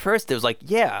 And at first, it was like,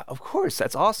 yeah, of course,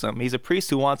 that's awesome. He's a priest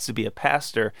who wants to be a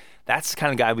pastor. That's the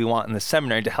kind of guy we want in the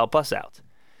seminary to help us out.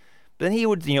 But then he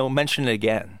would, mention it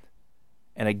again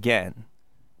and again.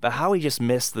 But how he just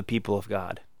missed the people of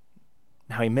God.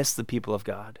 How he missed the people of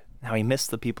God. How he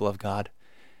missed the people of God.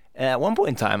 And at one point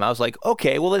in time, I was like,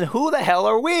 okay, well then who the hell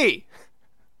are we?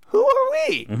 Who are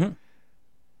we? Mm-hmm.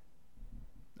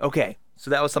 Okay, so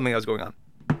that was something that was going on.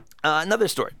 Another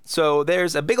story. So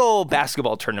there's a big old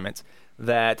basketball tournament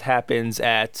that happens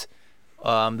at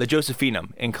the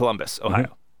Josephinum in Columbus, Ohio.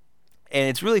 Mm-hmm. And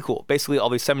it's really cool. Basically, all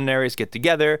these seminaries get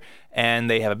together, and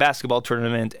they have a basketball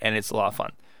tournament, and it's a lot of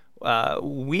fun.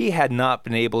 We had not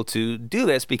been able to do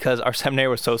this because our seminary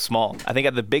was so small. I think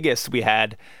at the biggest we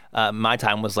had, my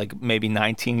time was like maybe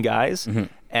 19 guys. Mm-hmm.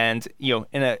 And,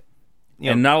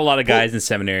 and not a lot of guys in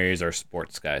seminaries are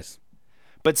sports guys.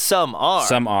 But some are.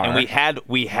 Some are. And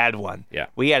we had one. Yeah.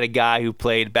 We had a guy who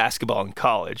played basketball in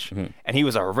college, mm-hmm. and he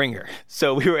was our ringer.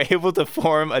 So we were able to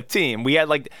form a team. We had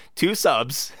like 2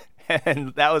 subs.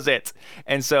 And that was it.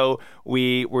 And so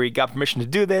we got permission to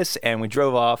do this, and we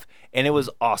drove off, and it was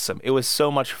awesome. It was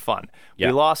so much fun. Yeah.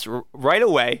 We lost right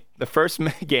away the first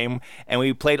game, and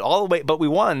we played all the way, but we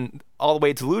won all the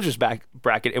way to losers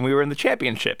bracket, and we were in the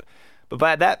championship. But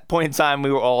by that point in time,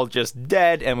 we were all just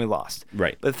dead, and we lost.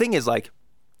 Right. But the thing is, like,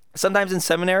 sometimes in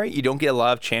seminary, you don't get a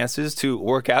lot of chances to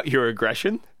work out your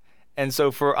aggression. And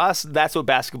so for us, that's what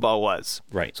basketball was.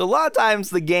 Right. So a lot of times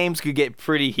the games could get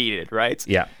pretty heated, right?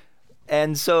 Yeah.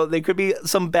 And so there could be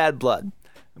some bad blood.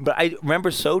 But I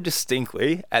remember so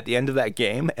distinctly at the end of that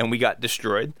game, and we got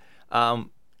destroyed,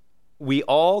 we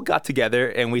all got together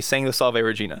and we sang the Salve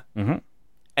Regina. Mm-hmm.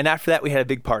 And after that, we had a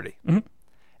big party. Mm-hmm.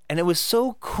 And it was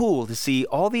so cool to see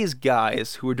all these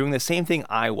guys who were doing the same thing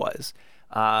I was.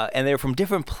 And they were from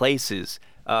different places,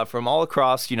 from all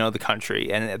across, the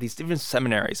country, and at these different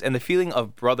seminaries, and the feeling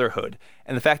of brotherhood,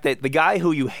 and the fact that the guy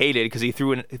who you hated because he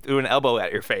threw an elbow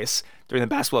at your face during the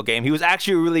basketball game, he was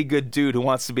actually a really good dude who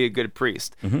wants to be a good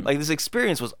priest. Mm-hmm. Like, this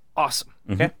experience was awesome.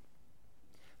 Okay. Mm-hmm.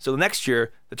 So the next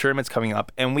year, the tournament's coming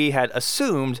up, and we had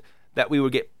assumed that we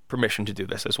would get permission to do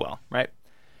this as well, right?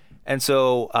 And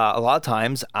so a lot of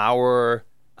times our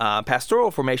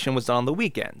pastoral formation was done on the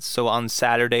weekends. So on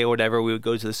Saturday or whatever, we would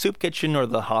go to the soup kitchen or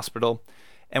the hospital.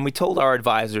 And we told our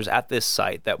advisors at this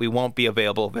site that we won't be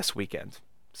available this weekend.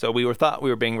 So we thought we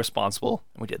were being responsible,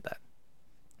 and we did that.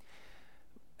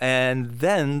 And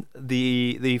then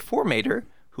the formator,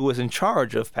 who was in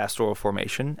charge of pastoral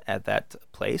formation at that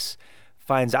place,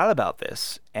 finds out about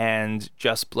this and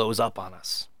just blows up on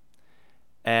us.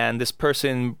 And this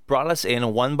person brought us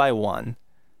in one by one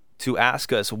to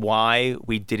ask us why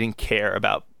we didn't care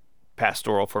about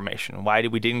pastoral formation, why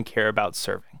we didn't care about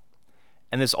serving.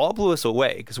 And this all blew us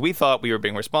away because we thought we were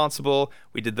being responsible.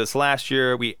 We did this last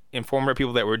year. We informed our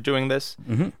people that we're doing this.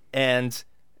 Mm-hmm. And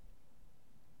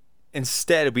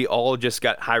instead, we all just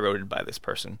got high-roaded by this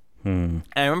person. And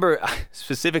I remember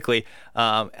specifically,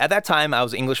 at that time, I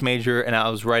was an English major, and I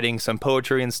was writing some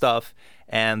poetry and stuff.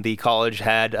 And the college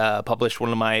had published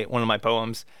one of my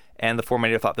poems, and the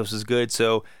formator thought this was good.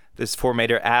 So this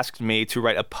formator asked me to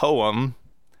write a poem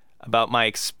about my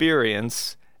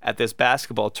experience at this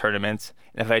basketball tournament,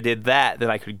 and if I did that,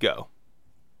 then I could go.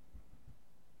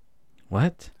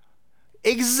 What?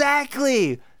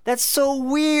 Exactly! That's so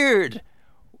weird!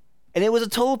 And it was a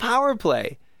total power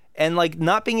play. And, like,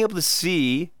 not being able to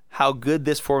see how good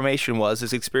this formation was,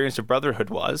 this experience of brotherhood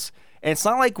was, and it's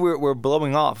not like we're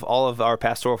blowing off all of our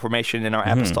pastoral formation in our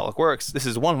apostolic works. This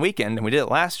is one weekend, and we did it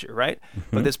last year, right?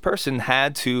 Mm-hmm. But this person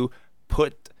had to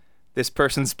put this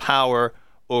person's power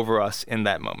over us in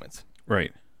that moment.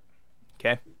 Right.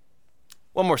 Okay.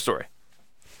 One more story.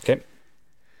 Okay.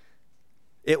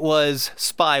 It was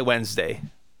Spy Wednesday.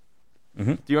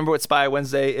 Mm-hmm. Do you remember what Spy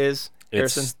Wednesday is,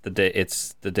 Harrison?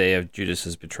 It's the day of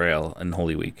Judas's betrayal in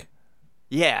Holy Week.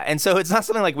 Yeah, and so it's not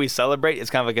something like we celebrate. It's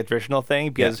kind of like a traditional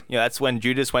thing because that's when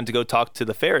Judas went to go talk to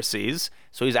the Pharisees.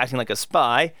 So he's acting like a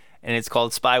spy, and it's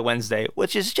called Spy Wednesday,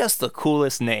 which is just the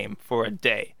coolest name for a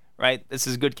day, right? This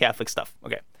is good Catholic stuff.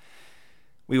 Okay.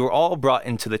 we were all brought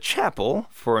into the chapel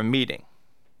for a meeting.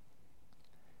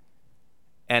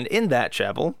 And in that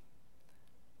chapel,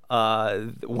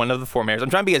 one of the formators, I'm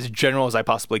trying to be as general as I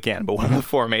possibly can, but one of the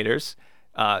formators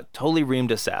totally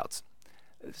reamed us out,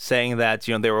 saying that,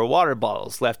 there were water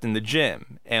bottles left in the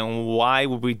gym. And why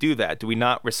would we do that? Do we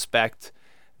not respect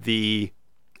the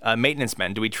maintenance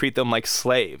men? Do we treat them like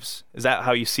slaves? Is that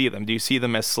how you see them? Do you see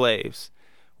them as slaves?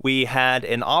 We had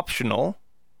an optional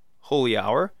holy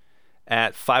hour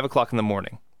at 5 o'clock in the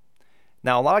morning.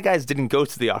 Now, a lot of guys didn't go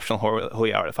to the optional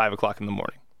holy hour at 5 o'clock in the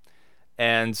morning.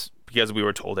 And because we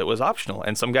were told it was optional.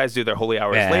 And some guys do their holy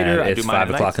hours later. I do mine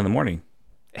 5 o'clock in the morning.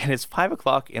 And it's 5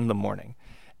 o'clock in the morning.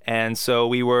 And so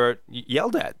we were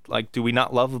yelled at, like, do we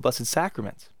not love the Blessed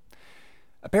Sacrament?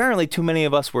 Apparently, too many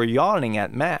of us were yawning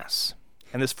at Mass.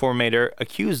 And this formator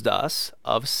accused us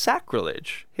of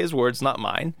sacrilege. His words, not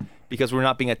mine, because we're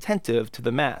not being attentive to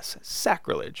the Mass.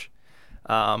 Sacrilege.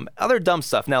 Other dumb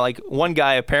stuff. Now, like, one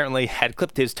guy apparently had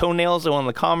clipped his toenails in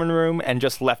the common room and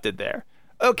just left it there.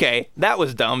 Okay, that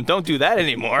was dumb. Don't do that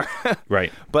anymore.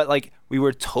 Right. But, like, we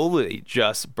were totally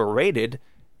just berated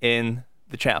in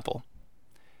the chapel.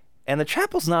 And the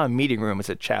chapel's not a meeting room. It's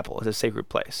a chapel. It's a sacred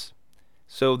place.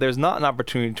 So there's not an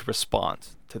opportunity to respond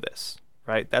to this,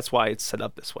 right? That's why it's set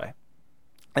up this way.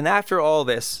 And after all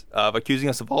this, of accusing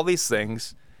us of all these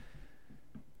things,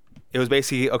 it was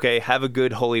basically, okay, have a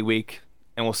good Holy Week,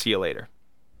 and we'll see you later.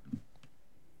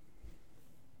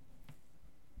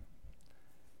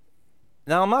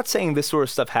 Now, I'm not saying this sort of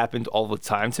stuff happened all the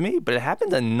time to me, but it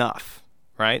happened enough,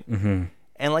 right? Mm-hmm.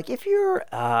 And, like, if you're,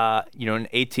 an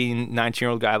 18,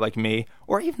 19-year-old guy like me,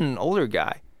 or even an older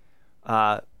guy,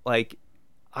 like,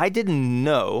 I didn't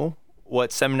know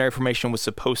what seminary formation was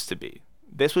supposed to be.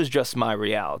 This was just my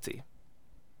reality,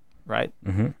 right?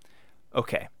 Mm-hmm.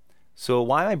 Okay, so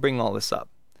why am I bringing all this up?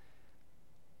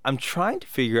 I'm trying to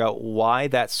figure out why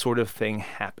that sort of thing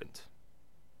happened.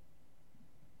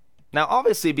 Now,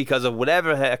 obviously, because of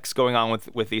whatever the heck's going on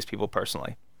with these people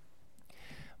personally.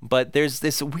 But there's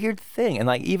this weird thing. And,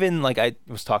 like, even, like, I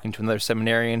was talking to another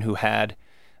seminarian who had,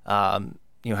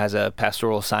 has a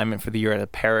pastoral assignment for the year at a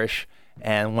parish.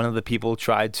 And one of the people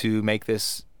tried to make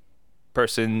this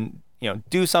person,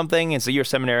 do something. And so you're a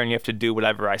seminarian, you have to do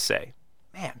whatever I say.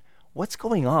 Man, what's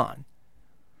going on?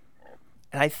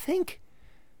 And I think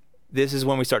this is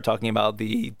when we start talking about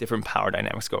the different power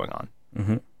dynamics going on.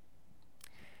 Mm-hmm.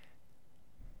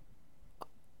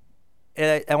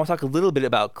 And I want to talk a little bit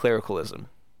about clericalism.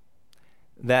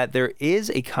 That there is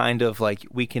a kind of, like,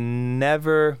 we can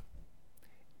never,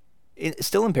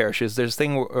 still in parishes, there's a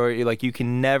thing where, like, you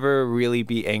can never really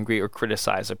be angry or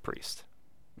criticize a priest.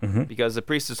 Mm-hmm. Because the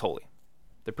priest is holy.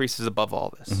 The priest is above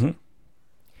all this. Mm-hmm.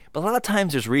 But a lot of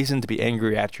times there's reason to be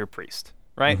angry at your priest,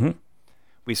 right? Mm-hmm.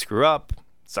 We screw up,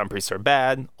 some priests are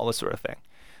bad, all this sort of thing.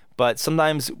 But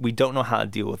sometimes we don't know how to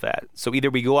deal with that. So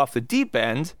either we go off the deep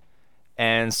end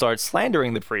and start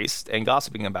slandering the priest and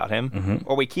gossiping about him, mm-hmm.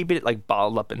 or we keep it, like,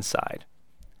 bottled up inside.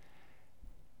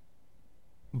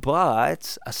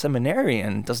 But a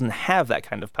seminarian doesn't have that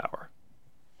kind of power.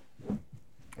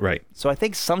 Right. So I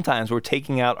think sometimes we're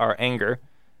taking out our anger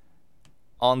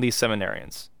on these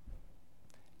seminarians.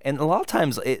 And a lot of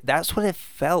times that's what it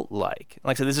felt like.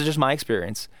 Like I said, this is just my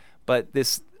experience, but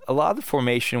a lot of the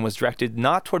formation was directed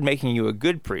not toward making you a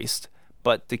good priest,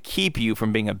 but to keep you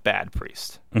from being a bad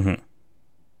priest. Mm-hmm.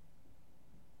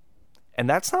 And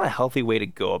that's not a healthy way to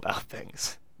go about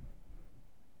things.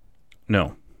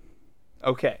 No.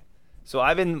 Okay. So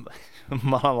I've been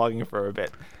monologuing for a bit.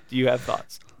 Do you have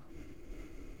thoughts?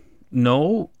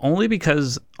 No, only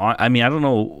because, I don't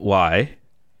know why.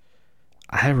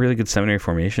 I had a really good seminary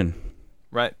formation.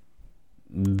 Right.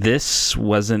 This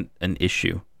wasn't an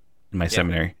issue in my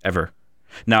seminary, ever.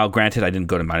 Now, granted, I didn't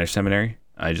go to minor seminary.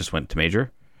 I just went to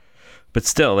major. But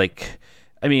still, like,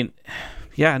 I don't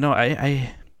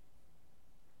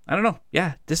know.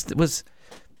 Yeah, this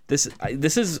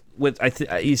is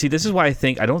what you see. This is why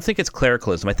I don't think it's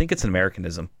clericalism. I think it's an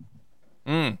Americanism.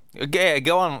 Okay,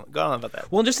 go on about that.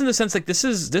 Well, just in the sense, like, this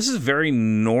is very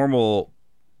normal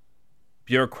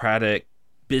bureaucratic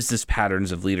business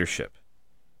patterns of leadership.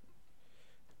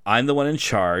 I'm the one in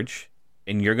charge,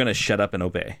 and you're gonna shut up and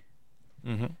obey.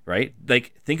 Mm-hmm. Right?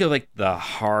 Like, think of, like, the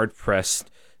hard-pressed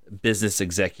business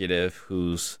executive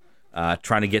who's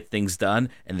trying to get things done,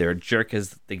 and they're a jerk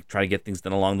as they try to get things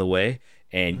done along the way.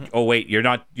 And mm-hmm. Oh wait, you're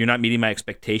not meeting my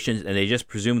expectations, and they just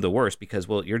presume the worst because,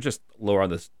 well, you're just lower on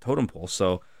the totem pole,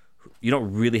 so you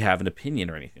don't really have an opinion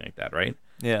or anything like that, right?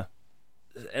 Yeah.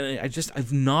 And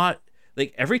I've not,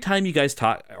 like, every time you guys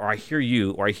talk, or I hear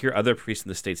you, or I hear other priests in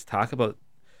the States talk about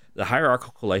the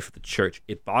hierarchical life of the church,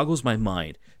 it boggles my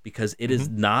mind because it is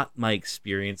not my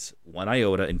experience one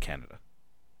iota in Canada.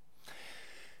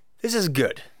 This is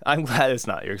good. I'm glad it's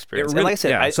not your experience. Really, and like I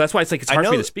said, so that's why it's like it's hard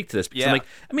for me to speak to this because I'm like,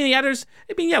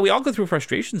 we all go through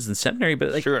frustrations in seminary,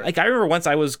 but like I remember once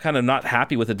I was kind of not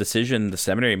happy with a decision the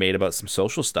seminary made about some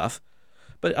social stuff,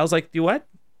 but I was like, you know what?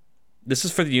 This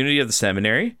is for the unity of the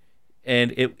seminary, and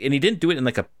he didn't do it in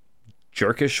like a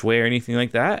jerkish way or anything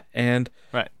like that, and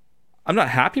I'm not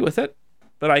happy with it,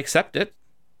 but I accept it,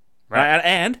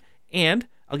 and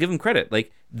I'll give him credit.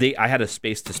 Like I had a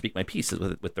space to speak my piece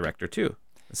with the rector too.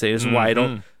 Say this is why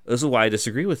this is why I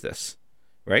disagree with this,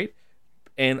 right?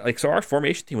 And like so, our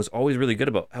formation team was always really good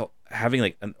about having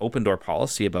like an open door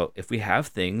policy about if we have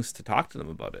things to talk to them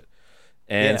about it.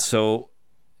 And so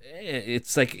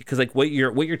it's like because like what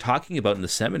you're talking about in the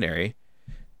seminary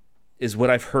is what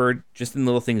I've heard just in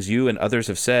little things you and others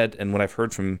have said, and what I've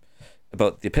heard from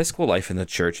about the Episcopal life in the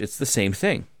church. It's the same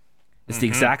thing. It's the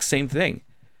exact same thing.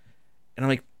 And I'm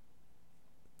like,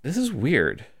 this is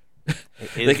weird.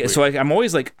 Weird. So I'm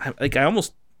always like I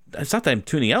almost, it's not that I'm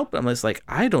tuning out, but I'm just like,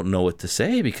 I don't know what to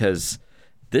say because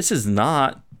this is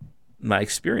not my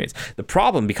experience. The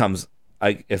problem becomes,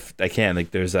 if I can,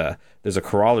 like there's a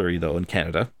corollary though in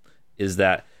Canada, is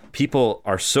that people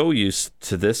are so used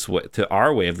to to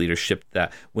our way of leadership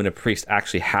that when a priest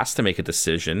actually has to make a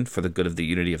decision for the good of the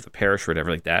unity of the parish or whatever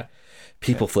like that,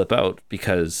 people flip out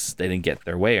because they didn't get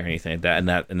their way or anything like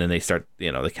that, and then they start,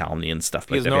 the calumny and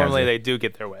stuff like that. Because normally they do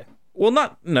get their way. Well,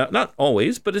 not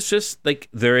always, but it's just like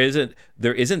there isn't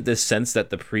this sense that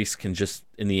the priest can just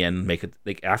in the end make it,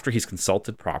 like after he's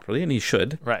consulted properly, and he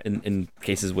should, in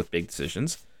cases with big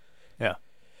decisions. Yeah.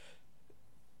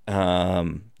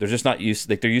 They're just not used,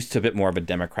 like they're used to a bit more of a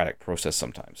democratic process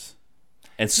sometimes,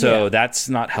 and so that's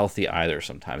not healthy either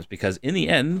sometimes, because in the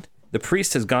end the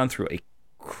priest has gone through a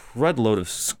crud load of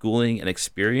schooling and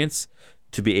experience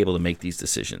to be able to make these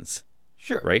decisions.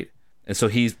 Sure. Right. And so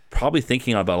he's probably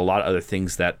thinking about a lot of other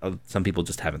things that some people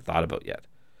just haven't thought about yet.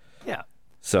 Yeah.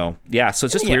 So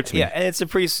it's just weird to me. Yeah, and it's a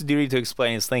priest's duty to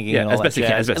explain his thinking and all that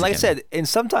jazz. And like I said, and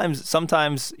sometimes,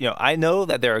 I know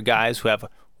that there are guys who have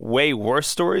way worse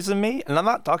stories than me, and I'm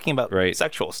not talking about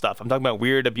sexual stuff. I'm talking about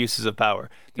weird abuses of power.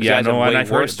 There's guys who have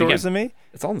way worse stories than me.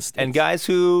 It's all in the States. And guys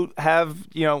who have,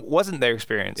 wasn't their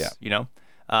experience,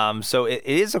 So it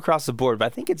is across the board, but I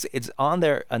think it's on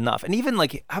there enough. And even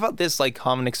like, how about this like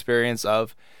common experience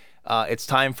of it's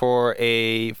time for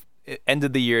a end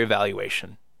of the year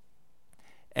evaluation.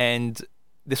 And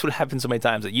this would happen so many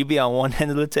times that you'd be on one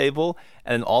end of the table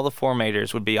and then all the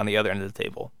formators would be on the other end of the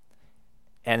table.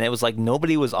 And it was like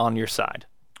nobody was on your side.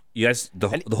 You guys, the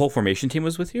whole formation team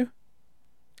was with you?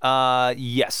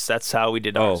 Yes, that's how we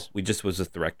did ours. We just was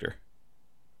with the rector.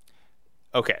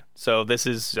 Okay, this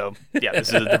is a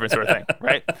different sort of thing,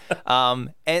 right?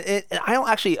 And I don't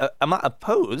actually, I'm not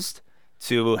opposed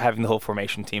to having the whole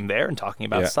formation team there and talking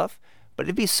about stuff, but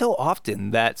it'd be so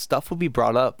often that stuff would be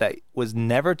brought up that was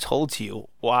never told to you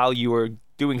while you were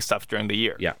doing stuff during the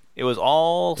year. Yeah. It was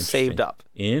all saved up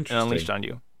and Interesting. unleashed on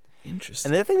you. Interesting.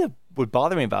 And the other thing that would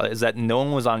bother me about it is that no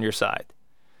one was on your side.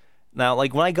 Now,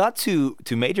 like when I got to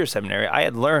major seminary, I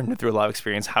had learned through a lot of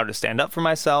experience how to stand up for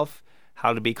myself,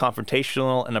 how to be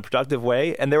confrontational in a productive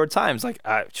way. And there were times like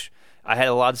I had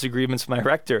a lot of disagreements with my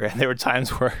rector, and there were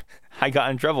times where I got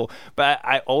in trouble. But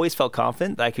I always felt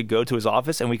confident that I could go to his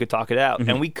office and we could talk it out.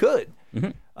 And we could.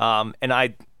 And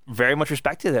I very much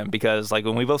respected him because like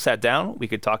when we both sat down, we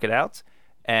could talk it out.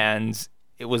 And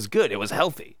it was good. It was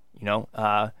healthy,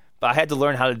 but I had to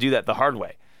learn how to do that the hard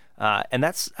way. And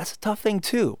that's a tough thing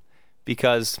too,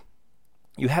 because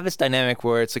you have this dynamic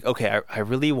where it's like, okay, I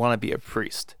really want to be a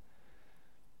priest.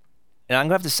 And I'm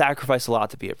going to have to sacrifice a lot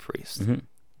to be a priest.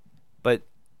 But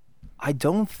I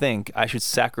don't think I should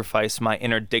sacrifice my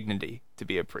inner dignity to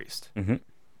be a priest.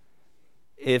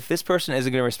 If this person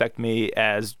isn't going to respect me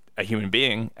as a human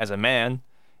being, as a man,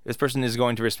 if this person is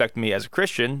going to respect me as a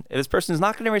Christian, if this person is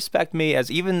not going to respect me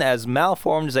as even as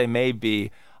malformed as I may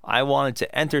be, I wanted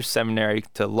to enter seminary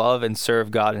to love and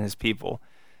serve God and his people,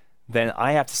 then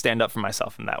I have to stand up for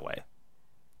myself in that way.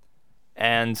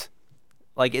 And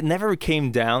like it never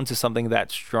came down to something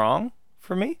that strong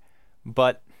for me,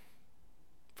 but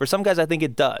for some guys I think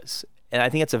it does. And I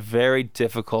think it's a very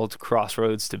difficult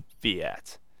crossroads to be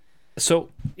at. So,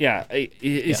 see,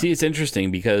 it's interesting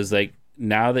because like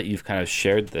now that you've kind of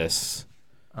shared this,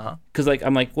 because like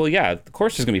I'm like, well, yeah, of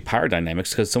course there's going to be power dynamics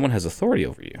because someone has authority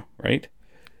over you, right?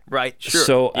 Right, sure.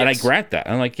 So, and I grant that.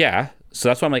 I'm like, yeah. So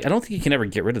that's why I'm like, I don't think you can ever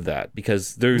get rid of that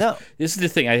because this is the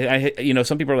thing. I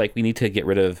some people are like, we need to get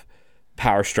rid of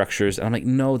power structures. And I'm like,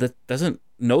 no, that doesn't,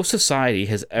 no society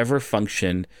has ever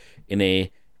functioned in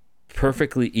a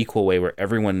perfectly equal way where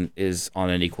everyone is on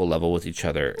an equal level with each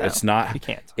other. No, it's not. you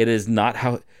can't. It is not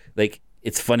how like.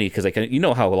 It's funny because like you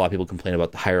know how a lot of people complain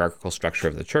about the hierarchical structure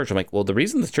of the church. I'm like, well, the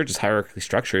reason the church is hierarchically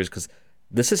structured is because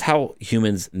this is how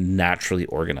humans naturally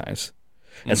organize,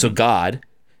 and so God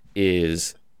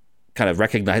is kind of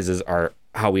recognizes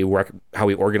how we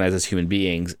organize as human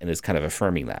beings, and is kind of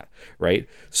affirming that, right?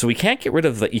 So we can't get rid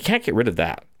of that. You can't get rid of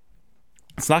that.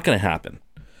 It's not going to happen.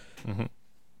 Mm-hmm.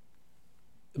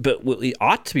 But what we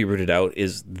ought to be rooted out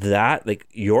is that like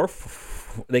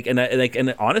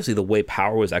and honestly, the way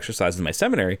power was exercised in my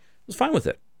seminary, I was fine with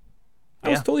it. I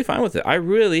was totally fine with it. I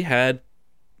really had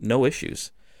no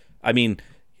issues. I mean,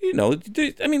 you know,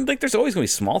 like there's always going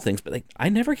to be small things, but like I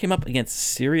never came up against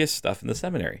serious stuff in the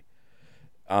seminary.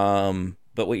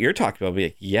 But what you're talking about, be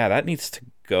like, yeah, that needs to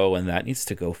go, and that needs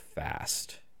to go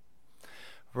fast.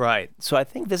 Right. So I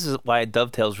think this is why it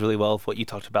dovetails really well with what you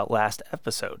talked about last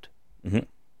episode,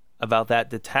 about that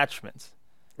detachment.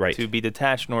 Right. To be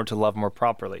detached in order to love more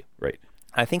properly. Right.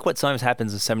 I think what sometimes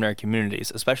happens in seminary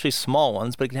communities, especially small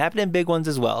ones, but it can happen in big ones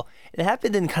as well. It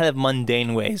happened in kind of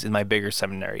mundane ways in my bigger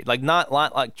seminary, like not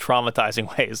like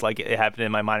traumatizing ways like it happened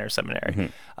in my minor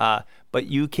seminary. But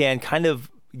you can kind of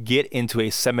get into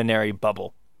a seminary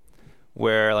bubble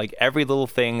where like every little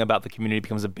thing about the community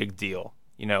becomes a big deal.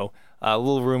 You know,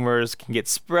 little rumors can get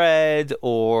spread,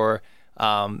 or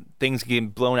things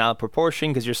get blown out of proportion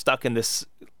because you're stuck in this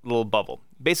little bubble.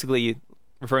 Basically,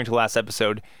 referring to last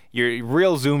episode, you're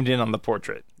real zoomed in on the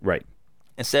portrait. Right.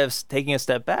 Instead of taking a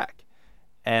step back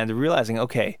and realizing,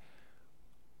 okay,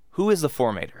 who is the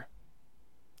formator?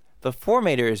 The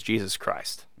formator is Jesus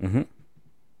Christ. Mm-hmm.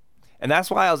 And that's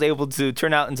why I was able to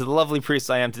turn out into the lovely priest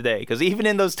I am today. Because even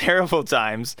in those terrible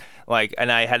times,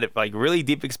 and I had like really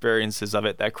deep experiences of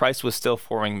it, that Christ was still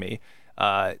forming me,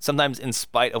 sometimes in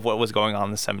spite of what was going on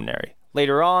in the seminary.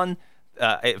 Later on,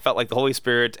 it felt like the Holy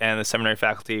Spirit and the seminary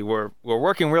faculty were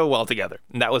working real well together,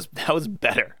 and that was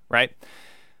better, right?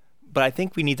 But I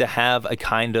think we need to have a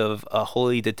kind of a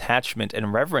holy detachment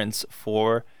and reverence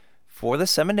for the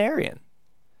seminarian.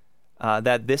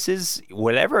 That this is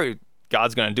whatever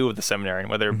God's going to do with the seminarian,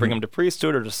 whether bring him to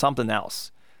priesthood or to something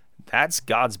else. That's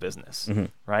God's business,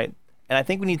 right? And I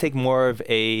think we need to take more of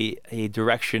a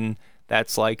direction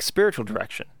that's like spiritual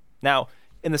direction. Now,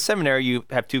 in the seminary, you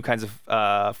have two kinds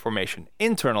of formation.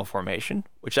 Internal formation,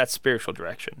 which that's spiritual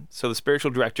direction. So the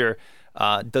spiritual director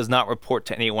does not report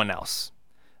to anyone else.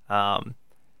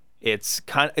 It's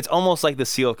almost like the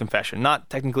seal of confession. Not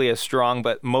technically as strong,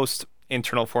 but most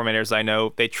internal formators I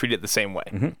know, they treat it the same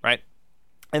way, right?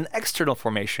 And external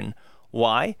formation,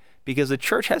 why? Because the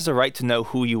church has the right to know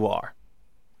who you are.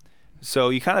 So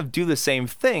you kind of do the same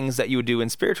things that you would do in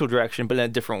spiritual direction, but in a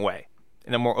different way,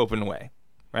 in a more open way,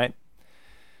 right?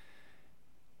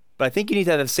 But I think you need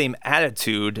to have the same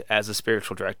attitude as a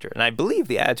spiritual director. And I believe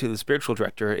the attitude of the spiritual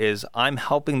director is, I'm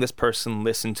helping this person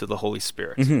listen to the Holy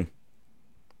Spirit.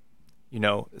 You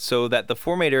know, so that the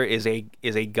formator is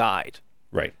a guide.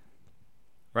 Right.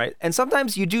 Right. And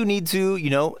sometimes you do need to, you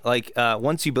know, like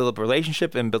once you build up a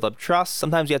relationship and build up trust,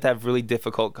 sometimes you have to have really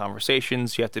difficult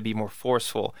conversations. You have to be more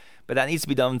forceful. But that needs to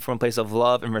be done from a place of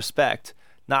love and respect,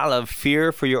 not out of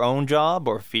fear for your own job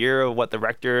or fear of what the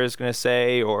rector is going to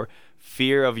say or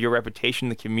fear of your reputation in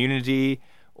the community,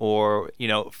 or, you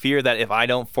know, fear that if I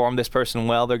don't form this person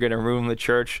well, they're going to ruin the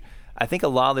church. I think a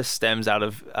lot of this stems out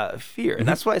of fear. And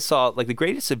that's why I saw like the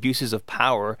greatest abuses of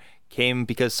power came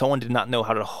because someone did not know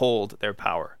how to hold their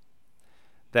power.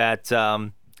 That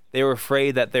they were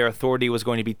afraid that their authority was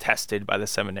going to be tested by the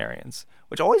seminarians,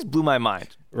 which always blew my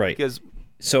mind. Right. Because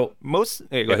so most...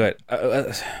 Go ahead.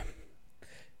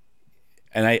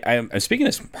 And I'm speaking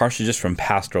this partially just from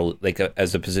pastoral, like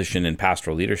as a position in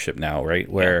pastoral leadership now, right?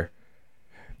 Where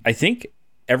I think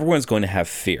everyone's going to have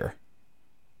fear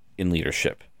in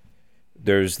leadership.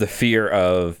 There's the fear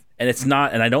of, and it's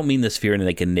not, and I don't mean this fear in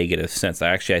like a negative sense.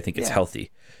 I think it's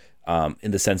healthy,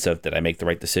 in the sense of, did I make the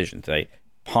right decision? Did I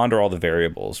ponder all the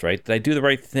variables, right? Did I do the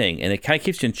right thing? And it kind of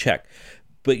keeps you in check.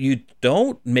 But you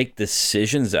don't make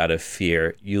decisions out of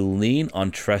fear. You lean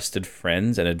on trusted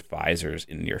friends and advisors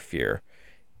in your fear.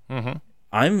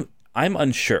 I'm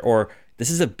unsure, or this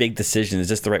is a big decision. Is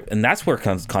this the right? And that's where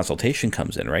consultation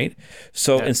comes in, right?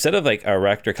 So instead of like a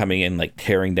rector coming in like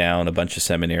tearing down a bunch of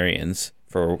seminarians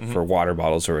for water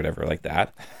bottles or whatever like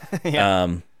that,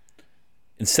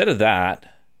 instead of that,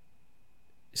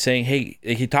 saying, hey,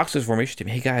 he talks to his formation team,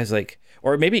 hey guys, like,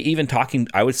 or maybe even talking,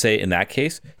 I would say in that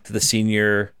case, to the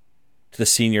senior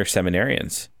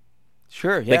seminarians.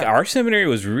 Sure, yeah. Like our seminary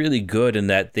was really good in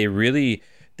that they really,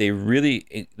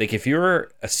 like if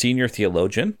you're a senior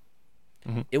theologian,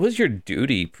 it was your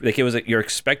duty, like it was your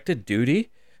expected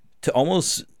duty to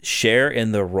almost share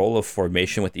in the role of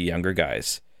formation with the younger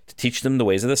guys, to teach them the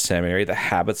ways of the seminary, the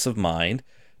habits of mind,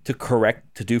 to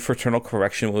do fraternal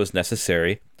correction when it was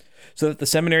necessary, so that the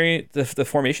seminary, the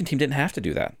formation team didn't have to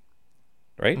do that,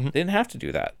 right? They didn't have to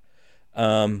do that.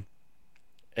 And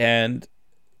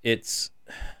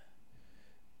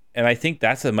I think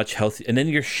that's a much healthier, and then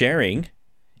you're sharing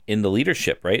in the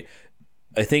leadership, right?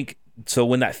 I think, so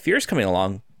when that fear is coming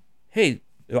along, hey,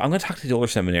 I'm going to talk to the older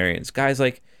seminarians. Guys,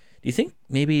 like, do you think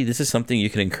maybe this is something you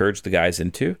can encourage the guys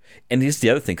into? And this is the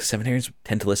other thing, because seminarians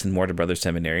tend to listen more to brother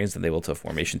seminarians than they will to a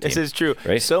formation team. This is true.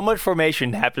 Right? So much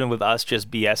formation happened with us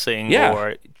just BSing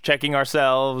or checking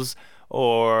ourselves,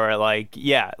 or like,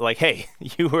 hey,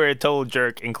 you were a total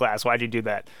jerk in class. Why'd you do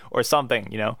that? Or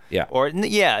something, you know? Yeah. Or,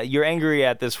 you're angry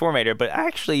at this formator, but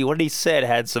actually what he said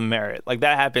had some merit. Like,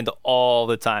 that happened all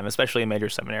the time, especially in major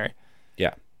seminary.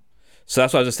 Yeah. So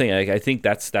that's what I was just saying. I think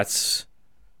that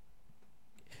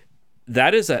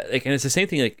is and it's the same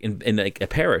thing like in like a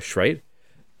parish, right?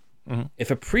 If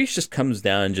a priest just comes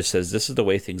down and just says, this is the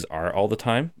way things are all the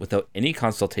time, without any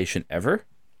consultation ever.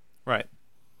 Right.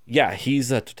 Yeah,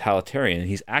 he's a totalitarian.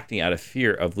 He's acting out of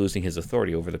fear of losing his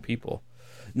authority over the people.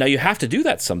 Now, you have to do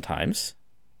that sometimes.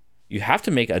 You have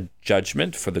to make a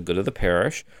judgment for the good of the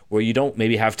parish, where you don't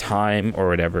maybe have time or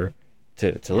whatever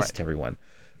to listen to everyone.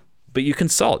 But you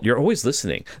consult. You're always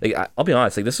listening. Like, I'll be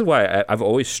honest. Like, this is why I've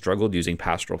always struggled using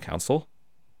pastoral counsel.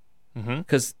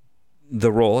 Because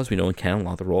the role, as we know in canon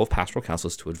law, the role of pastoral counsel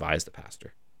is to advise the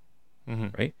pastor.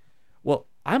 Right? Well,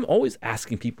 I'm always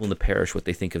asking people in the parish what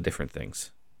they think of different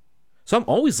things. So I'm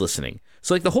always listening.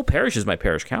 So, like, the whole parish is my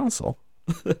parish council,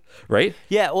 right?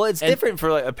 Yeah, well, it's different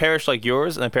for like a parish like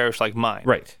yours and a parish like mine.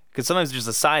 Right. Because sometimes there's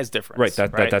a size difference.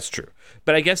 Right, that's true.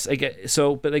 But I guess,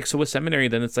 so with seminary,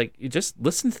 then it's like, you just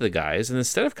listen to the guys, and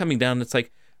instead of coming down, it's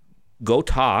like, go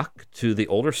talk to the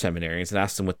older seminarians and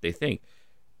ask them what they think,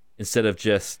 instead of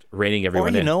just reining everyone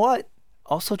in. Or you know what?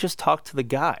 Also just talk to the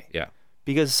guy. Yeah.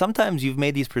 Because sometimes you've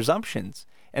made these presumptions.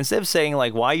 Instead of saying,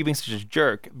 like, why are you being such a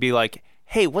jerk? Be like,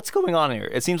 hey, what's going on here?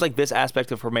 It seems like this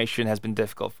aspect of formation has been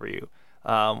difficult for you.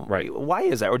 Right. Why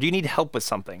is that? Or do you need help with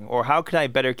something? Or how can I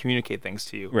better communicate things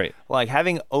to you? Right. Like,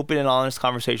 having open and honest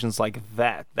conversations like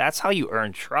that, that's how you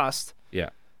earn trust.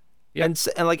 Yeah.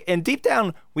 And deep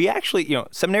down, we actually,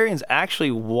 seminarians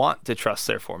actually want to trust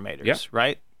their formators,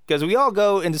 right? Because we all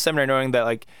go into seminary knowing that,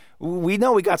 like, we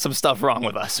know we got some stuff wrong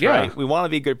with us, right? We want to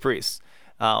be good priests.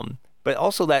 But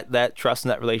also that trust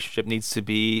and that relationship needs to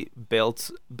be built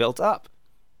up.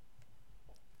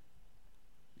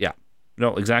 Yeah.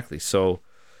 No, exactly. So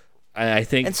I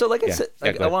think... And so, like I said,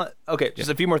 I want... Okay, just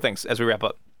a few more things as we wrap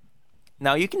up.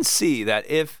 Now, you can see that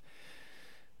if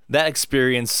that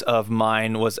experience of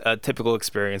mine was a typical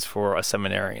experience for a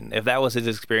seminarian, if that was his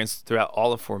experience throughout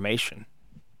all of formation,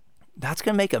 that's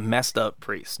going to make a messed up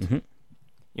priest.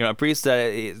 A priest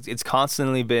that it's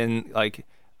constantly been like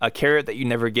a carrot that you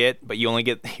never get, but you only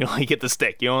get the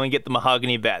stick. You only get the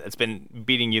mahogany bat that's been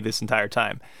beating you this entire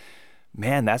time.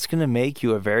 Man, that's going to make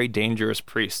you a very dangerous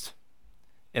priest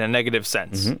in a negative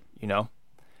sense,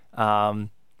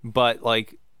 But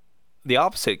like the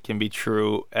opposite can be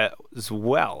true as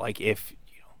well. Like if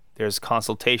there's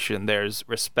consultation, there's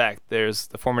respect, there's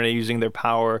the formator using their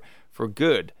power for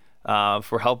good,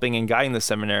 for helping and guiding the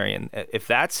seminarian. If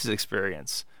that's his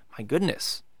experience, my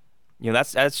goodness,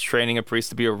 that's training a priest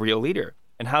to be a real leader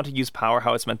and how to use power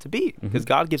how it's meant to be. Because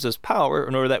God gives us power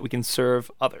in order that we can serve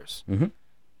others.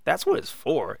 That's what it's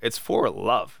for. It's for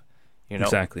love,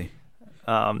 Exactly.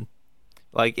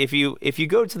 Like if you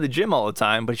go to the gym all the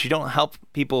time, but you don't help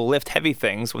people lift heavy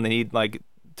things when they need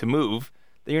to move,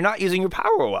 then you're not using your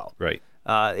power well. Right.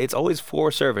 It's always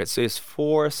for service. It's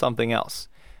for something else.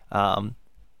 And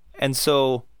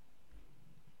so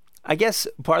I guess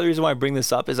part of the reason why I bring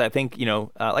this up is I think, like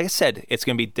I said, it's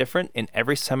going to be different in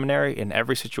every seminary, in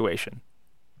every situation.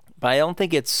 But I don't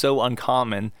think it's so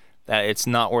uncommon that it's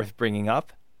not worth bringing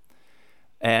up.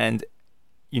 And,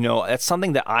 that's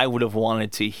something that I would have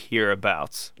wanted to hear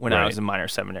about when I was in minor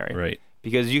seminary. Right.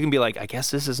 Because you can be like, I guess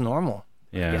this is normal.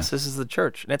 Yeah. I guess this is the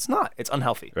church. And it's not. It's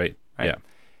unhealthy. Right. Yeah.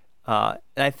 And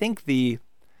I think the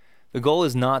goal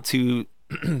is not to,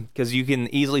 because you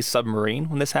can easily submarine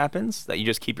when this happens, that you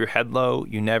just keep your head low.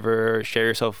 You never share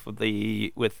yourself with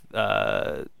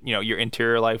your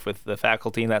interior life with the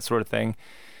faculty and that sort of thing.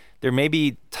 There may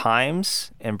be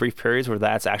times and brief periods where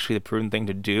that's actually the prudent thing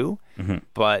to do.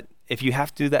 But if you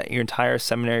have to do that your entire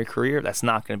seminary career, that's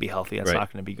not going to be healthy. That's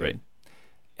not going to be good. Right.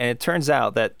 And it turns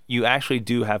out that you actually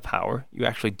do have power. You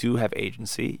actually do have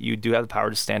agency. You do have the power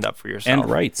to stand up for yourself.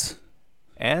 And rights.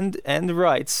 and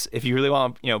rights if you really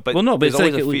want, but well, no, but there's it's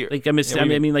always like, a fear. like I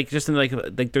mean, like just in like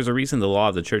there's a reason the law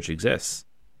of the church exists.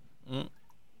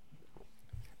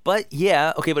 But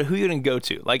yeah, okay, but who are you going to go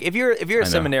to? Like if you're a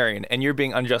seminarian and you're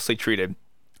being unjustly treated,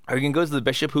 are you going to go to the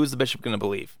bishop? Who's the bishop going to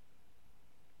believe?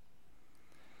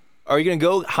 Are you going to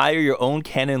go hire your own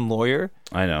canon lawyer?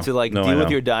 I know. To deal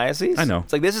with your diocese? I know.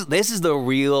 It's like this is the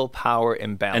real power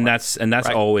imbalance. And that's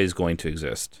right? always going to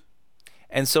exist.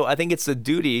 And so I think it's the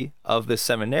duty of the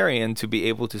seminarian to be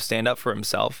able to stand up for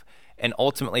himself and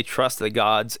ultimately trust that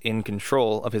God's in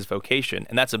control of his vocation.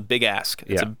 And that's a big ask.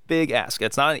 It's a big ask.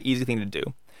 It's not an easy thing to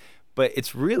do. But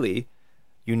it's really,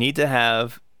 you need to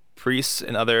have priests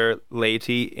and other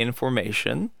laity in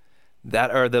formation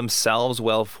that are themselves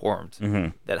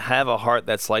well-formed, that have a heart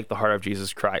that's like the heart of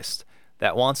Jesus Christ,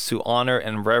 that wants to honor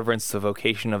and reverence the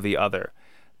vocation of the other,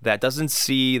 that doesn't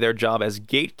see their job as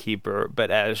gatekeeper, but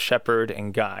as shepherd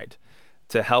and guide,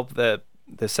 to help the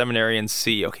seminarians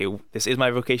see, okay, this is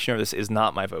my vocation or this is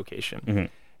not my vocation.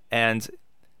 And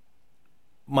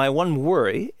my one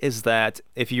worry is that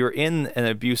if you're in an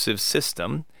abusive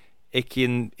system, it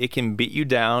can beat you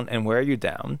down and wear you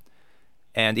down.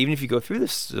 And even if you go through the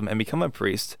system and become a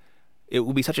priest, it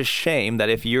will be such a shame that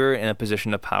if you're in a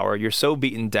position of power, you're so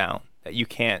beaten down that you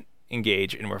can't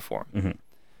engage in reform.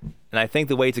 And I think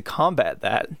the way to combat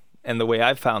that, and the way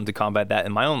I've found to combat that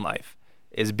in my own life,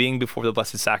 is being before the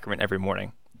Blessed Sacrament every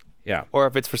morning. Yeah. Or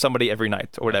if it's for somebody every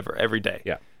night or whatever, every day.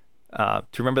 Yeah. To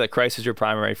remember that Christ is your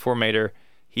primary formator.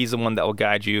 He's the one that will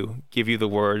guide you, give you the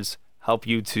words, help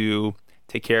you to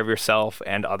take care of yourself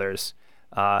and others.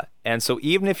 And so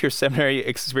even if your seminary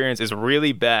experience is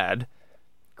really bad,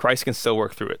 Christ can still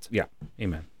work through it. Yeah.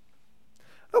 Amen.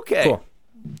 Okay. Cool.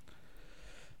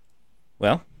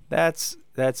 Well, that's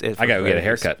it. I gotta go get a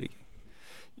haircut.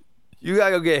 You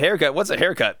gotta go get a haircut. What's a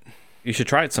haircut? You should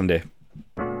try it someday.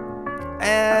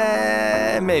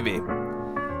 Maybe.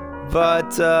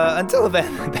 But until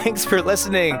then, thanks for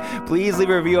listening. Please leave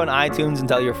a review on iTunes and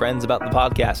tell your friends about the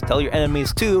podcast. Tell your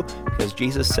enemies too, because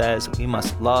Jesus says we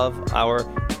must love our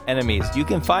enemies. You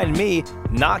can find me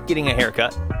not getting a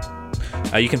haircut.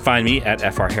 You can find me at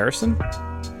FR Harrison.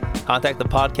 Contact the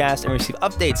podcast and receive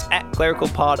updates at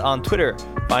ClericalPod on Twitter.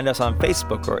 Find us on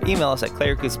Facebook or email us at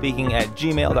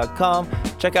clericalspeaking@gmail.com.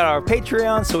 Check out our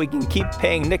Patreon so we can keep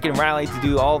paying Nick and Riley to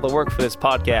do all the work for this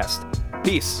podcast.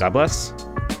 Peace. God bless.